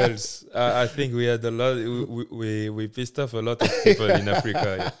 Who else? I think we had a lot. We pissed off a lot of people in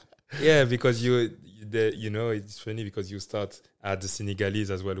Africa. Yeah, because it's funny because you start at the Senegalese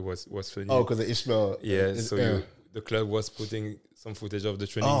as well was funny. Oh, because of Ishmael. Yeah, the club was putting some footage of the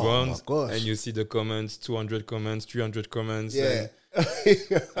training grounds, and you see the comments, 200 comments, 300 comments. Yeah.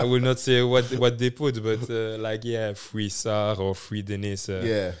 I will not say what they put, but free Sarr or free Dennis.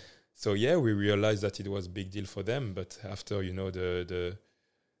 Yeah. So yeah, we realized that it was a big deal for them, but after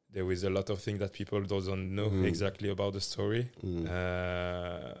there was a lot of things that people doesn't know exactly about the story.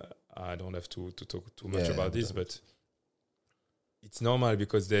 I don't have to talk too much about this, but it's normal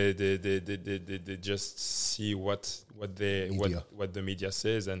because they just see what the media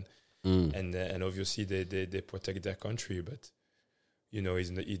says, and obviously they protect their country, but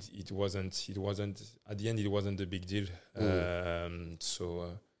it wasn't at the end, it wasn't a big deal.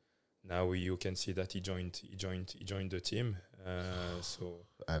 So now you can see that he joined the team. So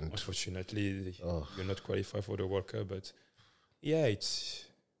unfortunately you're not qualified for the World Cup, but yeah,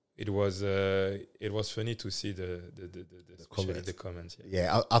 it was funny to see the comments.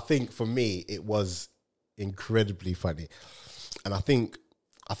 Yeah, I think for me it was incredibly funny, and I think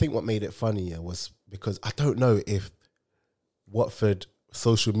what made it funnier was because I don't know if Watford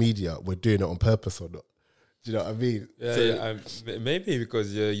social media were doing it on purpose or not. Do you know what I mean? Maybe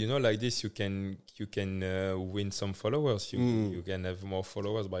because like this, you can win some followers. You can have more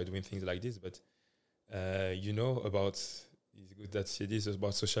followers by doing things like this. But about. It's good that you say this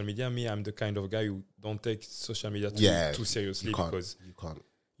about social media. Me, I'm the kind of guy who don't take social media too seriously, because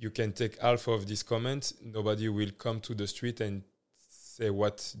you can take half of this comment. Nobody will come to the street and say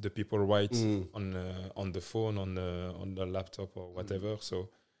what the people write on the phone, on the laptop or whatever. So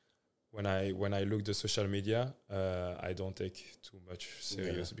when I look the social media, I don't take too much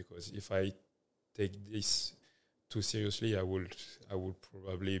serious, because if I take this too seriously, I would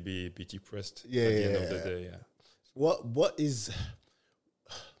probably be depressed at the end of the day. Yeah.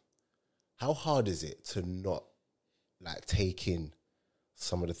 How hard is it to not like take in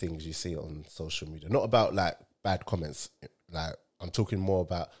some of the things you see on social media? Not about like bad comments, like I'm talking more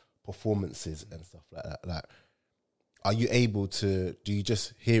about performances and stuff like that. Like, are you able to, do you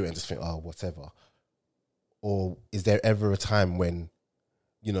just hear it and just think, oh, whatever? Or is there ever a time when,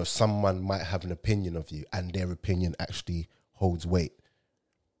 someone might have an opinion of you and their opinion actually holds weight?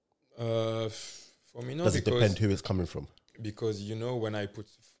 For me, no. Does it depend who it's coming from? Because, when I put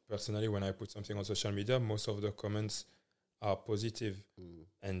something on social media, most of the comments are positive.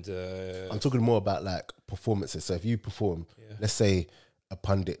 And I'm talking more about like performances. So if you perform, let's say a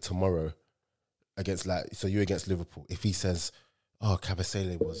pundit tomorrow against so you're against Liverpool. If he says, "Oh,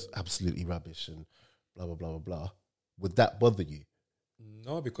 Kabasele was absolutely rubbish," and blah blah blah blah blah, would that bother you?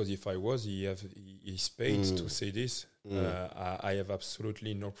 No, because if I was, he's paid to say this. I have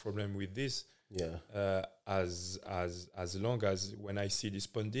absolutely no problem with this. Yeah. As long as when I see this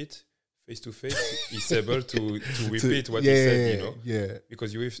pundit face to face, he's able to repeat what he said. You know. Yeah.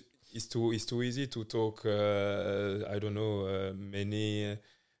 Because it's too easy to talk. I don't know, many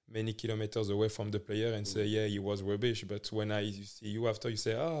kilometers away from the player and say, yeah, he was rubbish. But when I see you after, you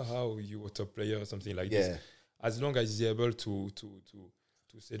say, how you were top player or something like this. As long as he's able to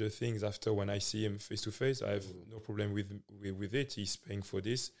say the things after when I see him face to face, I have no problem with it. He's paying for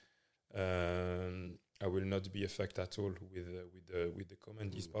this. I will not be affected at all with the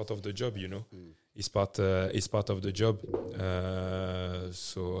comment. It's part of the job, you know. It's part of the job.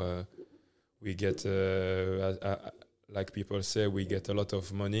 So we get, like people say, we get a lot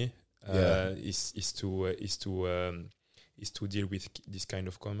of money. Is to deal with this kind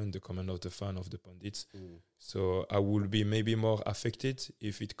of comment, the comment of the fan, of the pundits. So I will be maybe more affected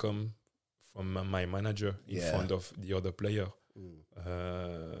if it come from my manager in front of the other player.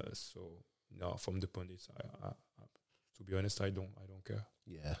 So no, from the pundits, I to be honest, I don't care.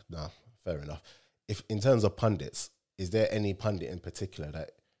 Yeah, no, fair enough. If in terms of pundits, is there any pundit in particular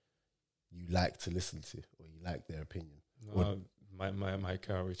that you like to listen to, or you like their opinion? No,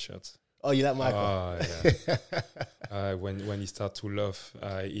 Micah Richards. Oh, you like Michael? Oh, yeah. When you start to laugh,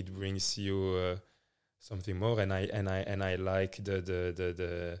 it brings you something more, and I like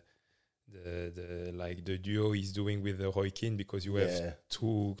the like the duo he's doing with Roy Keane, because you have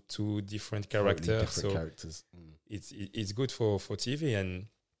two different characters. Characters. It's good for TV,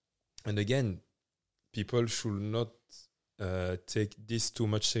 and again, people should not take this too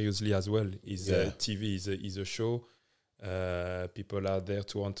much seriously as well. TV is a show. People are there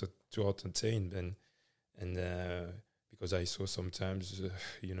to entertain, and because I saw sometimes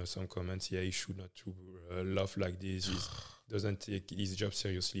some comments, he should not laugh like this. He doesn't take his job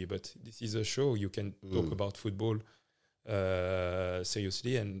seriously, but this is a show. You can talk about football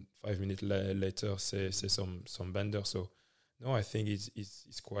seriously, and 5 minutes later say some bender. So no, I think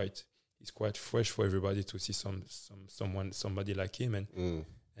it's quite fresh for everybody to see somebody like him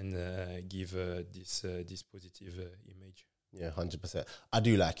and give this positive image. Yeah, 100%. I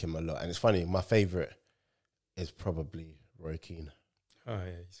do like him a lot, and it's funny. My favorite is probably Roy Keane. Oh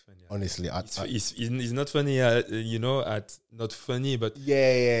yeah, he's funny. Honestly, he's not funny. Not funny, but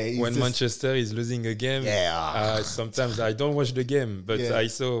when Manchester is losing a game, sometimes I don't watch the game, but I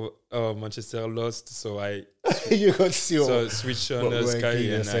saw Manchester lost, so I you got to see switch on Sky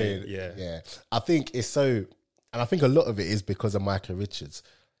and I think it's so, and I think a lot of it is because of Micah Richards.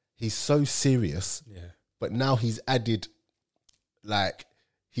 He's so serious, but now he's added, like,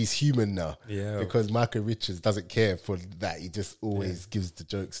 he's human now. Yeah. Because Micah Richards doesn't care for that. He just always gives the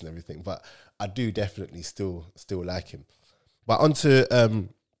jokes and everything. But I do definitely still like him. But on to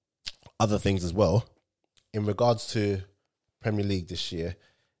other things as well. In regards to Premier League this year,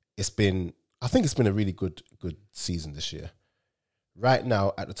 I think it's been a really good season this year. Right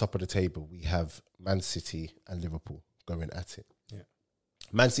now, at the top of the table, we have Man City and Liverpool going at it. Yeah.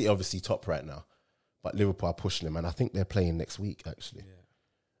 Man City obviously top right now, but Liverpool are pushing them, and I think they're playing next week, actually. Yeah.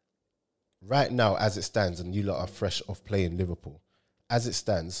 Right now, as it stands, and you lot are fresh off playing Liverpool, as it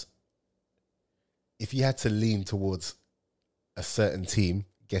stands, if you had to lean towards a certain team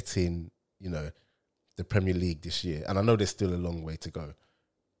getting, the Premier League this year, and I know there's still a long way to go,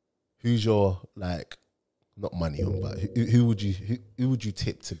 who's your, like, not money on, but who would you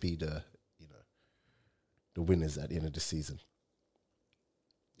tip to be the winners at the end of the season?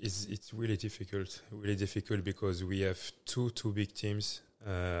 It's really difficult because we have two big teams.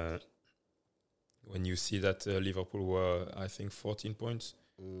 When you see that Liverpool were, I think, 14 points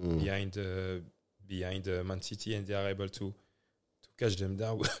behind Man City, and they are able to catch them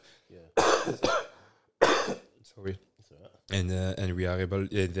down. Sorry. And we are able.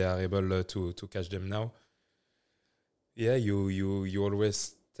 They are able to catch them now. Yeah, you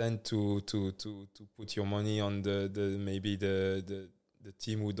always tend to put your money on the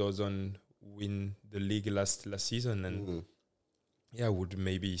team who doesn't win the league last season, and I would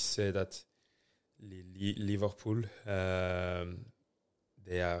maybe say that Liverpool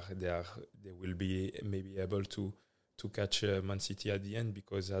they will be maybe able to catch Man City at the end,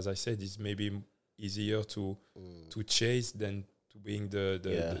 because, as I said, it's maybe easier to chase than to being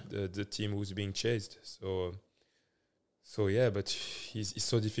the team who's being chased. So yeah, but it's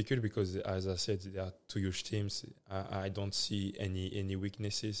so difficult because, as I said, there are two huge teams. I don't see any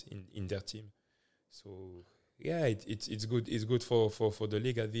weaknesses in their team. So yeah, it's good. It's good for the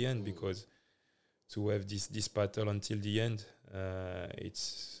league at the end, because to have this battle until the end.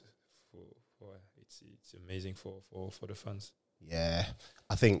 It's amazing for the fans. Yeah,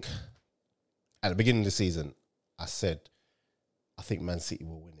 I think at the beginning of the season, I said I think Man City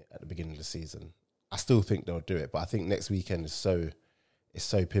will win it at the beginning of the season. I still think they'll do it, but I think next weekend is so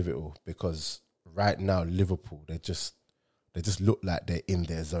pivotal because right now Liverpool they just look like they're in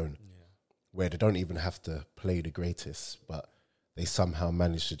their zone, where they don't even have to play the greatest, but they somehow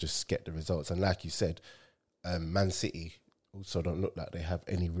manage to just get the results. And like you said, Man City also don't look like they have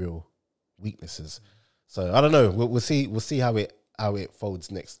any real weaknesses. So I don't know. We'll see how it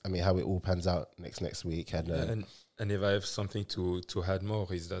folds next. I mean, how it all pans out next week. And if I have something to add more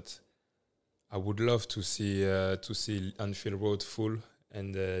is that I would love to see Anfield Road full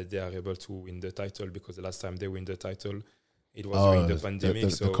and they are able to win the title, because the last time they win the title, it was during the pandemic.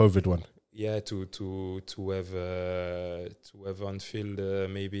 The COVID one. Yeah, to have Anfield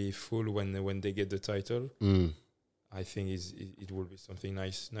maybe full when they get the title. I think it will be something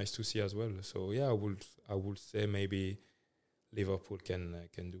nice to see as well. So yeah, I would say maybe Liverpool can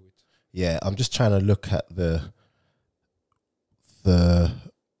do it. Yeah, I'm just trying to look at the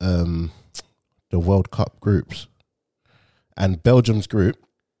World Cup groups, and Belgium's group.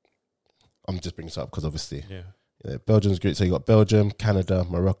 I'm just bringing this up because obviously, Belgium's group. So you got Belgium, Canada,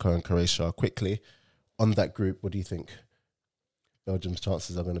 Morocco, and Croatia. Quickly on that group, what do you think Belgium's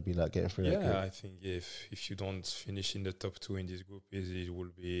chances are going to be like getting through that group? I think if you don't finish in the top 2 in this group, it will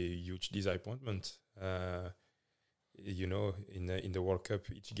be a huge disappointment. In the World Cup,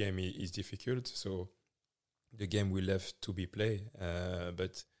 each game is difficult, so the game will have to be played.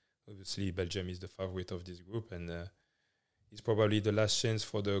 But obviously, Belgium is the favorite of this group, and it's probably the last chance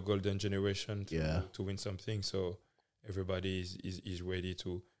for the golden generation to win something. So everybody is ready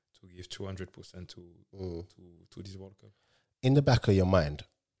to give 200% to this World Cup. In the back of your mind,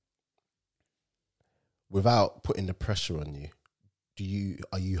 without putting the pressure on you,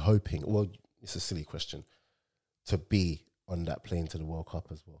 are you hoping? Well, it's a silly question, to be on that plane to the World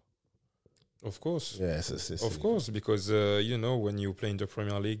Cup as well. Of course, yes, of course, because when you play in the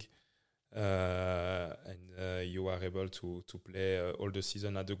Premier League, and you are able to play all the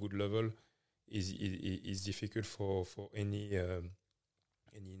season at a good level, is difficult for any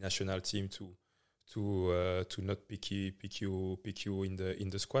national team to not pick you in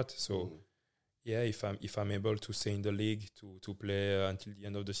the squad. So if I'm able to stay in the league to play until the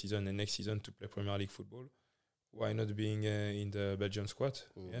end of the season, and next season to play Premier League football, why not being in the Belgium squad?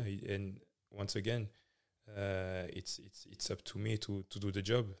 And once again, it's up to me to do the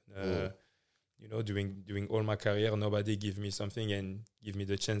job. During all my career, nobody give me something and give me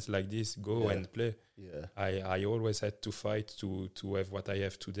the chance like this, and play. I always had to fight to have what I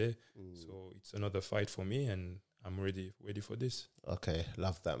have today. So it's another fight for me, and I'm ready for this. Okay,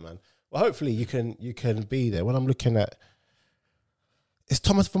 love that, man. Well, hopefully you can be there. When I'm looking at, is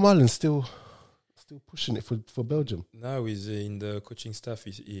Thomas Vermaelen still pushing it for Belgium? Now he's in the coaching staff.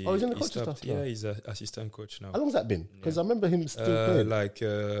 He's in the coaching staff now? Yeah, he's an assistant coach now. How long's that been? Because I remember him still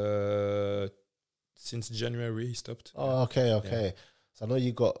playing. Since January he stopped. Oh, okay. Yeah. So I know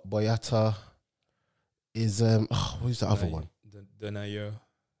you got Boyata. Is who's the other one? Denayer,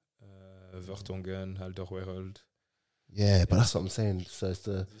 Vertonghen, Alderweireld. Yeah, but that's what I'm saying. So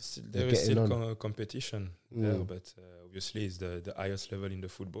there is still competition there, but obviously it's the highest level in the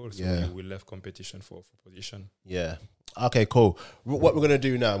football, so you will have competition for position. Yeah. Okay, cool. What we're going to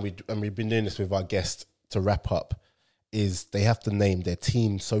do now, and we've been doing this with our guest to wrap up, is they have to name their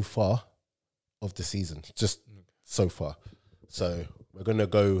team so far of the season, just so far. So we're going to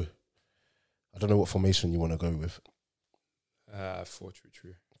go, I don't know what formation you want to go with.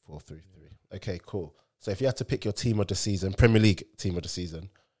 4-3-3. 4-3-3. Okay, cool. So if you had to pick your team of the season, Premier League team of the season,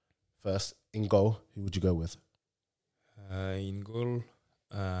 first, in goal, who would you go with? In goal,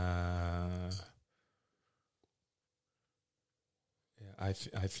 I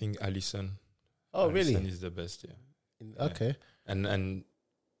think Alisson. Oh, Alisson really? Is the best, Okay. And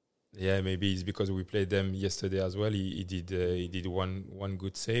maybe it's because we played them yesterday as well. He did one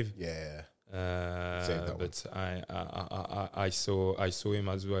good save. Yeah. But I saw him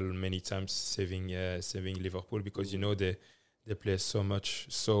as well many times saving Liverpool, because they play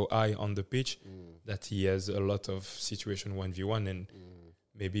so high on the pitch that he has a lot of situation 1v1, and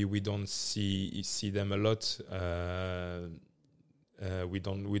maybe we don't see them a lot. We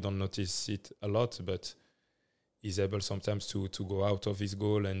don't notice it a lot, but he's able sometimes to go out of his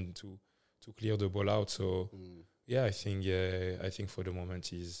goal and to clear the ball out. So I think for the moment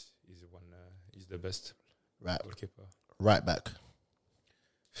he's the best goalkeeper. Right back.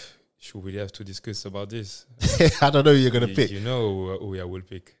 Should we have to discuss about this? I don't know who you're going to pick. You know who I will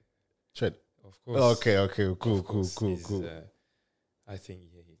pick. Trent. of course. Okay, cool, Of cool, course, cool, cool. I think,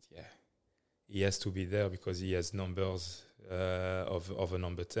 yeah, he has to be there because he has numbers of a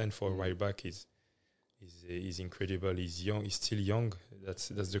number 10 for right back. He's incredible. He's young. He's still young. That's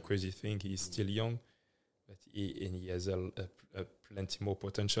the crazy thing. He's still young, but he has a plenty more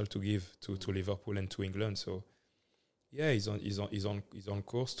potential to give to Liverpool and to England. So yeah, he's on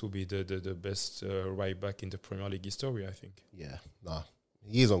course to be the best right back in the Premier League history, I think. Yeah, nah,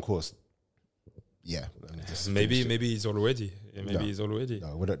 he is on course. Yeah, maybe he's already. Maybe No. he's already.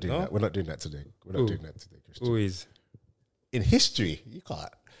 No, we're not doing No? that. We're not doing that today. We're not Who? doing that today, Christian. Who is? In history, you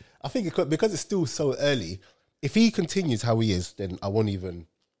can't. I think it could, because it's still so early. If he continues how he is, then I won't even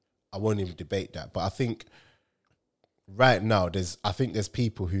debate that. But I think right now there's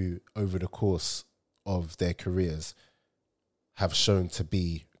people who over the course of their careers have shown to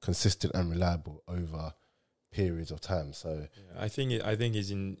be consistent and reliable over periods of time. So Yeah, I think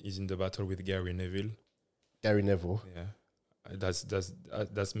he's in the battle with Gary Neville. Gary Neville, Yeah,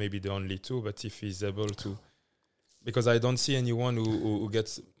 that's maybe the only two. But if he's able to, because I don't see anyone who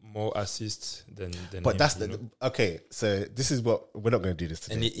gets more assists than but him, that's you know? okay. So this is what we're not going to do this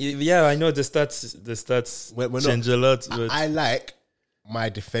today. And yeah, I know the stats We're not- change a lot. But I like my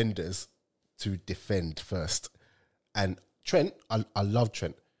defenders to defend first. And Trent, I love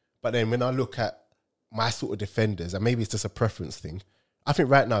Trent. But then when I look at my sort of defenders, and maybe it's just a preference thing, I think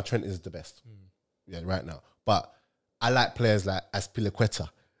right now Trent is the best. Yeah, right now. But I like players like Aspilicueta.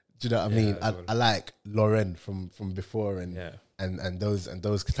 Do you know what I mean? as well. I like Loren from before yeah, and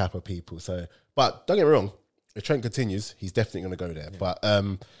those type of people. So, but don't get me wrong, if Trent continues, he's definitely going to go there. But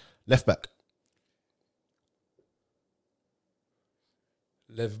left back,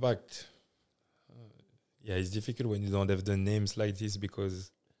 left back. Yeah, it's difficult when you don't have the names like this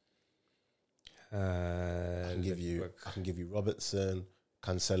because. I can give you Robertson,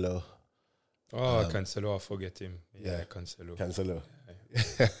 Cancelo. Cancelo, I forget him. Yeah, yeah. Cancelo.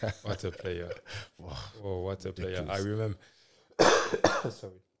 What a player! Oh, what a player! I Ridiculous. remember.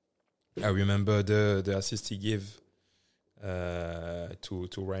 Sorry, I remember the assist he gave to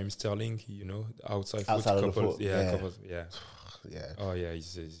Raheem Sterling. You know, outside foot, Outside of the couple, foot, yeah, yeah. couple, yeah. Yeah, Oh yeah,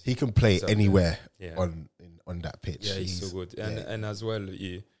 he's he can play he's up anywhere there. Yeah. on that pitch. Yeah, he's so good, and yeah. and as well,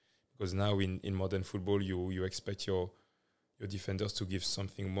 because now in modern football, you expect your defenders to give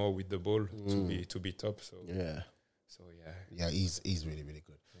something more with the ball to be top. So Yeah, yeah, he's really really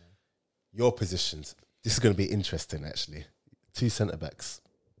good. Yeah. Your positions. This is going to be interesting, actually. 2 centre backs.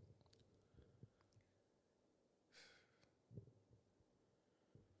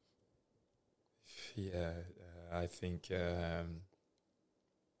 yeah. I think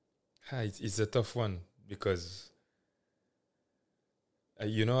it's a tough one because I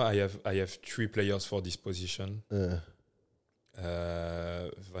have 3 players for this position. Van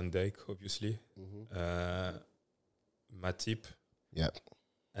Dijk, obviously, Matip, Yeah,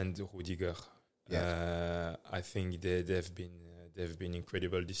 and Rudiger. I think they've been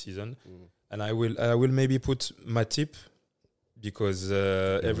incredible this season, and I will maybe put Matip because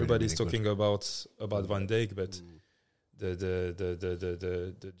everybody's really talking about Van Dijk, but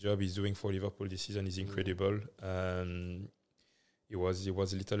the job he's doing for Liverpool this season is incredible. He was a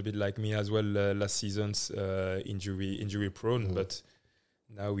little bit like me as well last season's injury prone, but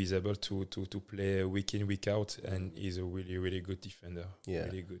now he's able to play week in, week out, and he's a really, really good defender. Yeah.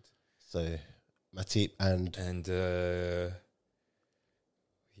 Really good. so Matip and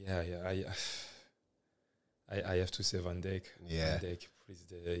I have to say Van Dijk. Yeah. Van Dijk,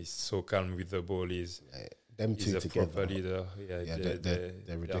 he's so calm with the ball. He's them two a together. proper leader. Yeah, Yeah, they're they're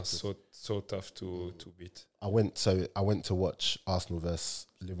they are ridiculous. so tough to beat. I went to watch Arsenal versus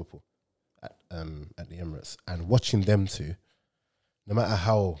Liverpool at the Emirates, and watching them two, no matter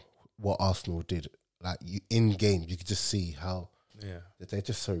what Arsenal did, like in game, you could just see how they're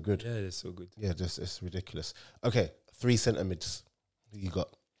just so good. Yeah, they're so good. Yeah, just it's ridiculous. Okay, 3 centre mids. Who you got?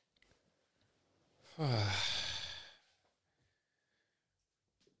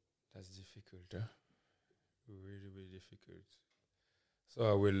 That's difficult, huh? Really, really difficult. So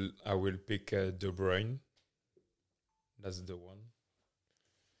I will pick De Bruyne. That's the one.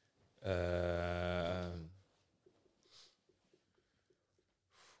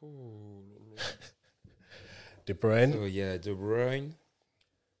 De Bruyne. So yeah, De Bruyne.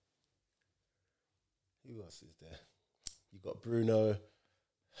 Who else is there? You got Bruno,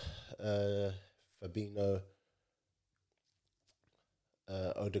 Fabinho,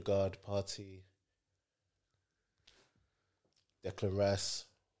 Odegaard, Partey, Declan Rice,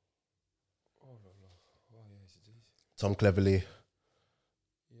 Oh yes, it is. Tom Cleverley.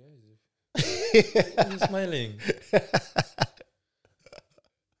 Yeah, he's smiling.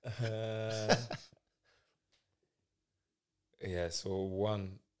 Uh, yeah. So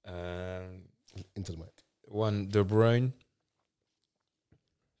Into the mic. one De Bruyne.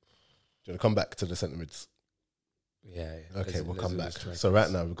 Do you want to come back to the centre mids? Yeah. Okay, we'll let's come do the back. strikers. So right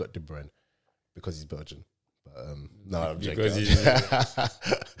now we've got De Bruyne because he's Belgian. But no, I'm joking. Because he's,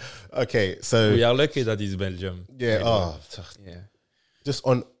 Okay, so we are lucky that he's Belgium. yeah. By the way. Yeah. Just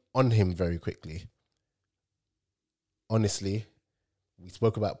on him very quickly. Honestly, we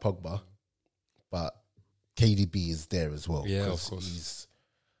spoke about Pogba, but KDB is there as well. Yeah, 'cause of course. He's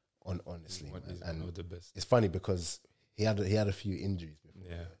honestly, What man. is And one of the best? it's funny because he had a few injuries before.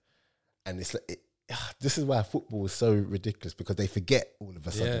 Yeah. And it's like this is why football is so ridiculous because they forget all of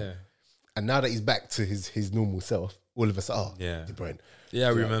a sudden. Yeah. And now that he's back to his normal self, all of a sudden, Yeah. De Bruyne. Yeah,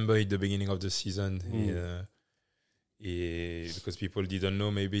 I Yeah. remember at the beginning of the season, because people didn't know,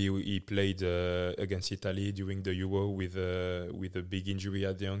 maybe he played against Italy during the Euro with a big injury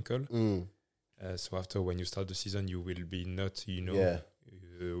at the ankle. So after, when you start the season, you will be not,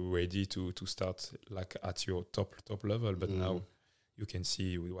 ready to start like at your top level. But now you can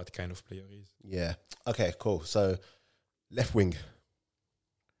see what kind of player he is. Yeah. Okay, cool. So left wing,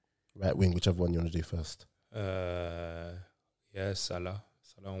 right wing, whichever one you want to do first. Yeah, Salah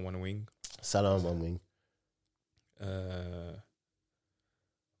on one wing. Salah on one wing.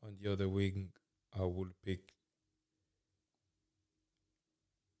 On the other wing, I will pick.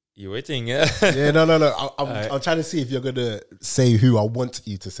 You waiting? Yeah. Yeah, no. I'm trying to see if you're gonna say who I want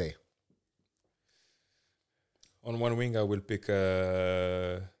you to say. On one wing, I will pick.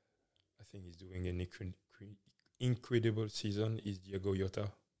 I think he's doing an incredible season. Is Diego Jota?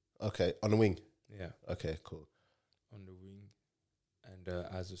 Okay, on the wing. Yeah, Okay, cool. on the wing, and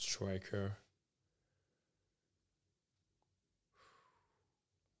as a striker,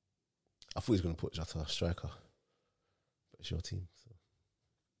 I thought he was gonna put Jota striker, but it's your team. So.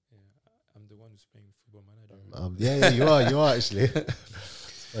 yeah, I'm the one who's playing Football Manager. Yeah, you are actually.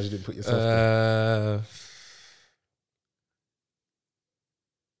 Why you didn't put yourself there?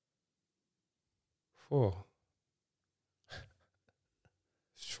 4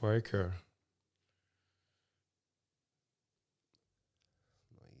 striker.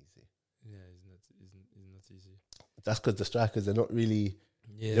 Not easy. Yeah, it's not easy. That's because the strikers are not really.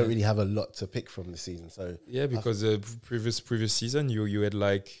 Yeah, You don't really have a lot to pick from this season. So yeah, because previous season you had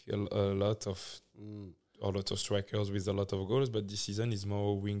like a lot of strikers with a lot of goals, but this season is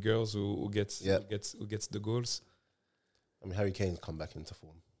more wingers who gets the goals. I mean, Harry Kane's come back into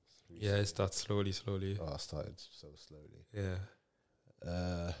form. Yeah, it starts slowly. Oh, I started so slowly. Yeah.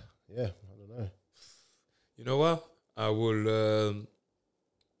 Yeah, I don't know. You know what? I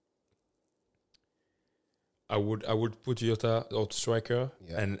would put Jota out striker,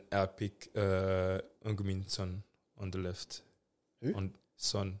 and I pick Heung-min Son on the left. Who? On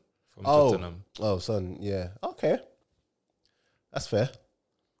Son from Tottenham. Oh, Son, yeah. Okay. That's fair.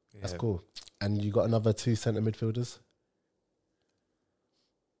 Yeah. That's cool. And you got another 2 centre midfielders?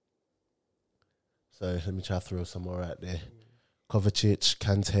 So let me try to throw some more out there. Kovacic,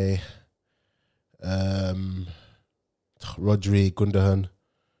 Kante, Rodri, Gundogan,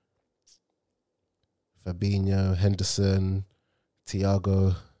 Fabinho, Henderson,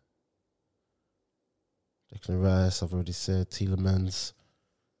 Thiago, Declan Rice, I've already said, Tielemans,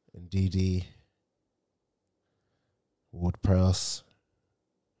 Ndidi, Ward-Prowse,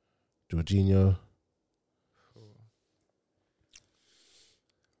 Jorginho.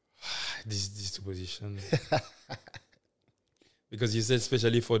 This position. Because you said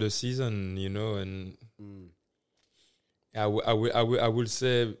especially for the season, and I will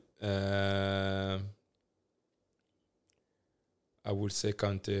say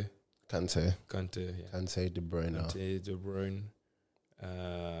Kante. Kante, Yeah. Kante, De Bruyne. Kante, De Bruyne.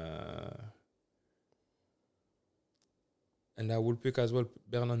 And I will pick as well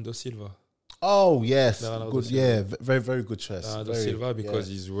Bernardo Silva. Oh yes, Bernardo good. Silva. Yeah, very very good choice. Bernardo Silva, because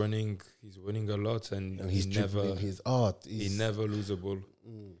he's running a lot, and he's never dribbling his art. he never lose a ball.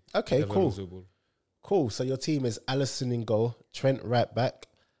 Okay, Never cool. lose a ball. Cool. So your team is Alisson in goal, Trent right back,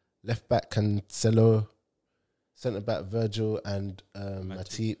 left back Cancelo, centre back Virgil and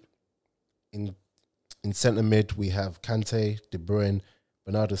Matip. In centre mid we have Kante, De Bruyne,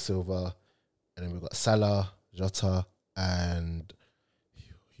 Bernardo Silva, and then we've got Salah, Jota, and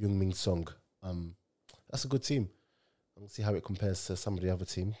Heung-min Son. That's a good team. I'll see how it compares to some of the other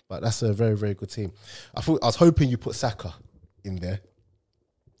team, but that's a very very good team. I was hoping you put Saka in there.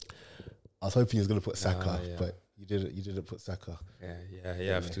 I was hoping he was going to put Saka, but you didn't put Saka. Yeah. You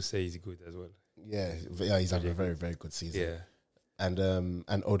have to say he's good as well. Yeah, he's having a very, very good season. Yeah.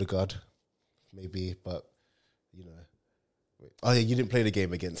 And Odegaard, maybe, but Oh yeah, you didn't play the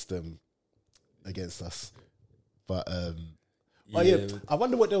game against us, but oh yeah, I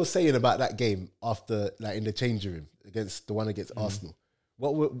wonder what they were saying about that game after, like in the changing room against the one against Arsenal.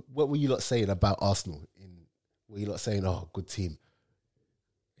 What were you lot saying about Arsenal? Were you lot saying, "Oh, good team"?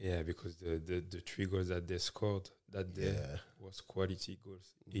 Yeah, because the 3 goals that they scored that day was quality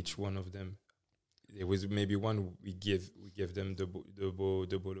goals. Each one of them. There was maybe one we gave them the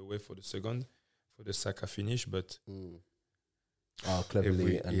ball away for the second, for the Saka finish, but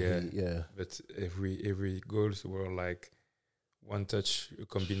cleverly, but every goals were like one touch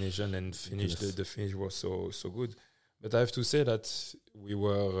combination and finish. The finish was so good. But I have to say that we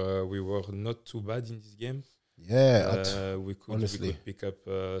were not too bad in this game. Yeah, we could pick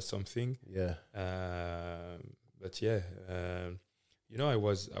up something. Yeah, but yeah, you know, I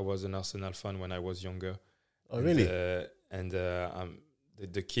was an Arsenal fan when I was younger. Oh, really? And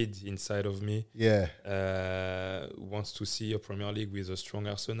the kid inside of me, wants to see a Premier League with a strong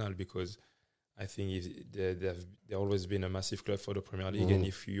Arsenal, because I think they've always been a massive club for the Premier League, and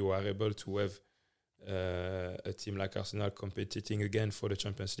if you are able to have a team like Arsenal competing again for the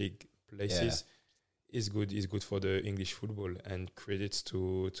Champions League places, is good for the English football. And credits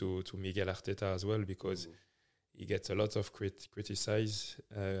to Miguel Arteta as well, because he gets a lot of criticized.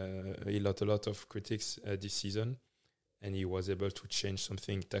 He got a lot of critics this season, and he was able to change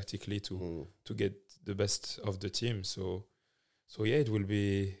something tactically to get the best of the team. So yeah, it will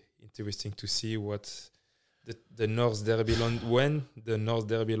be interesting to see what the North Derby when the North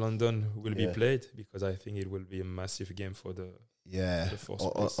Derby London will be played, because I think it will be a massive game for the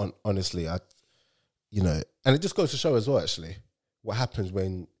fourth place. Honestly, and it just goes to show as well, actually, what happens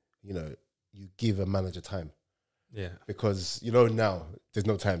when you give a manager time. Yeah, because now there's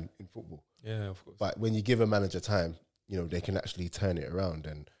no time in football. Yeah, of course. But when you give a manager time, they can actually turn it around,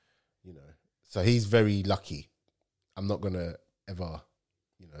 and so he's very lucky. I'm not gonna ever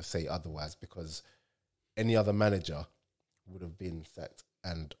say otherwise, because any other manager would have been sacked.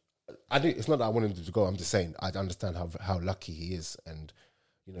 And I think it's not that I wanted him to go. I'm just saying I understand how lucky he is, and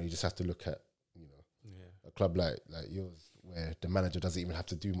you just have to look at a club like yours, where the manager doesn't even have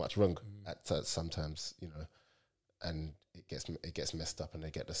to do much wrong at sometimes, and it gets messed up and they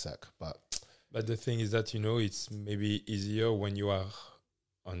get the sack. But the thing is that it's maybe easier when you are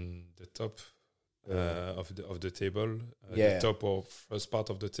on the top of the table, the top or first part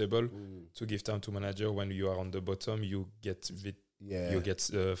of the table, to give time to manager. When you are on the bottom, you get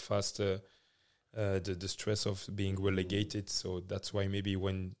faster the stress of being relegated. So that's why maybe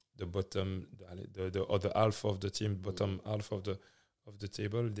when the bottom, the other half of the team, bottom half of the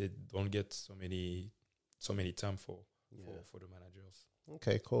table, they don't get so many time for the managers.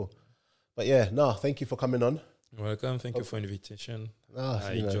 Okay, cool. But thank you for coming on. You're welcome. Thank you for invitation.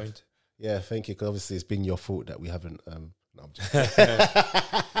 I enjoyed. Yeah, thank you. Because obviously it's been your fault that we haven't. No, I'm just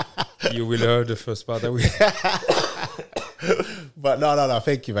you will hear the first part that we. But no.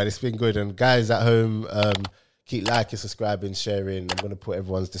 Thank you, man. It's been good. And guys at home, keep liking, subscribing, sharing. I'm going to put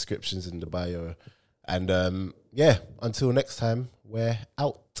everyone's descriptions in the bio. And until next time, we're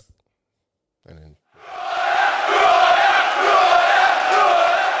out.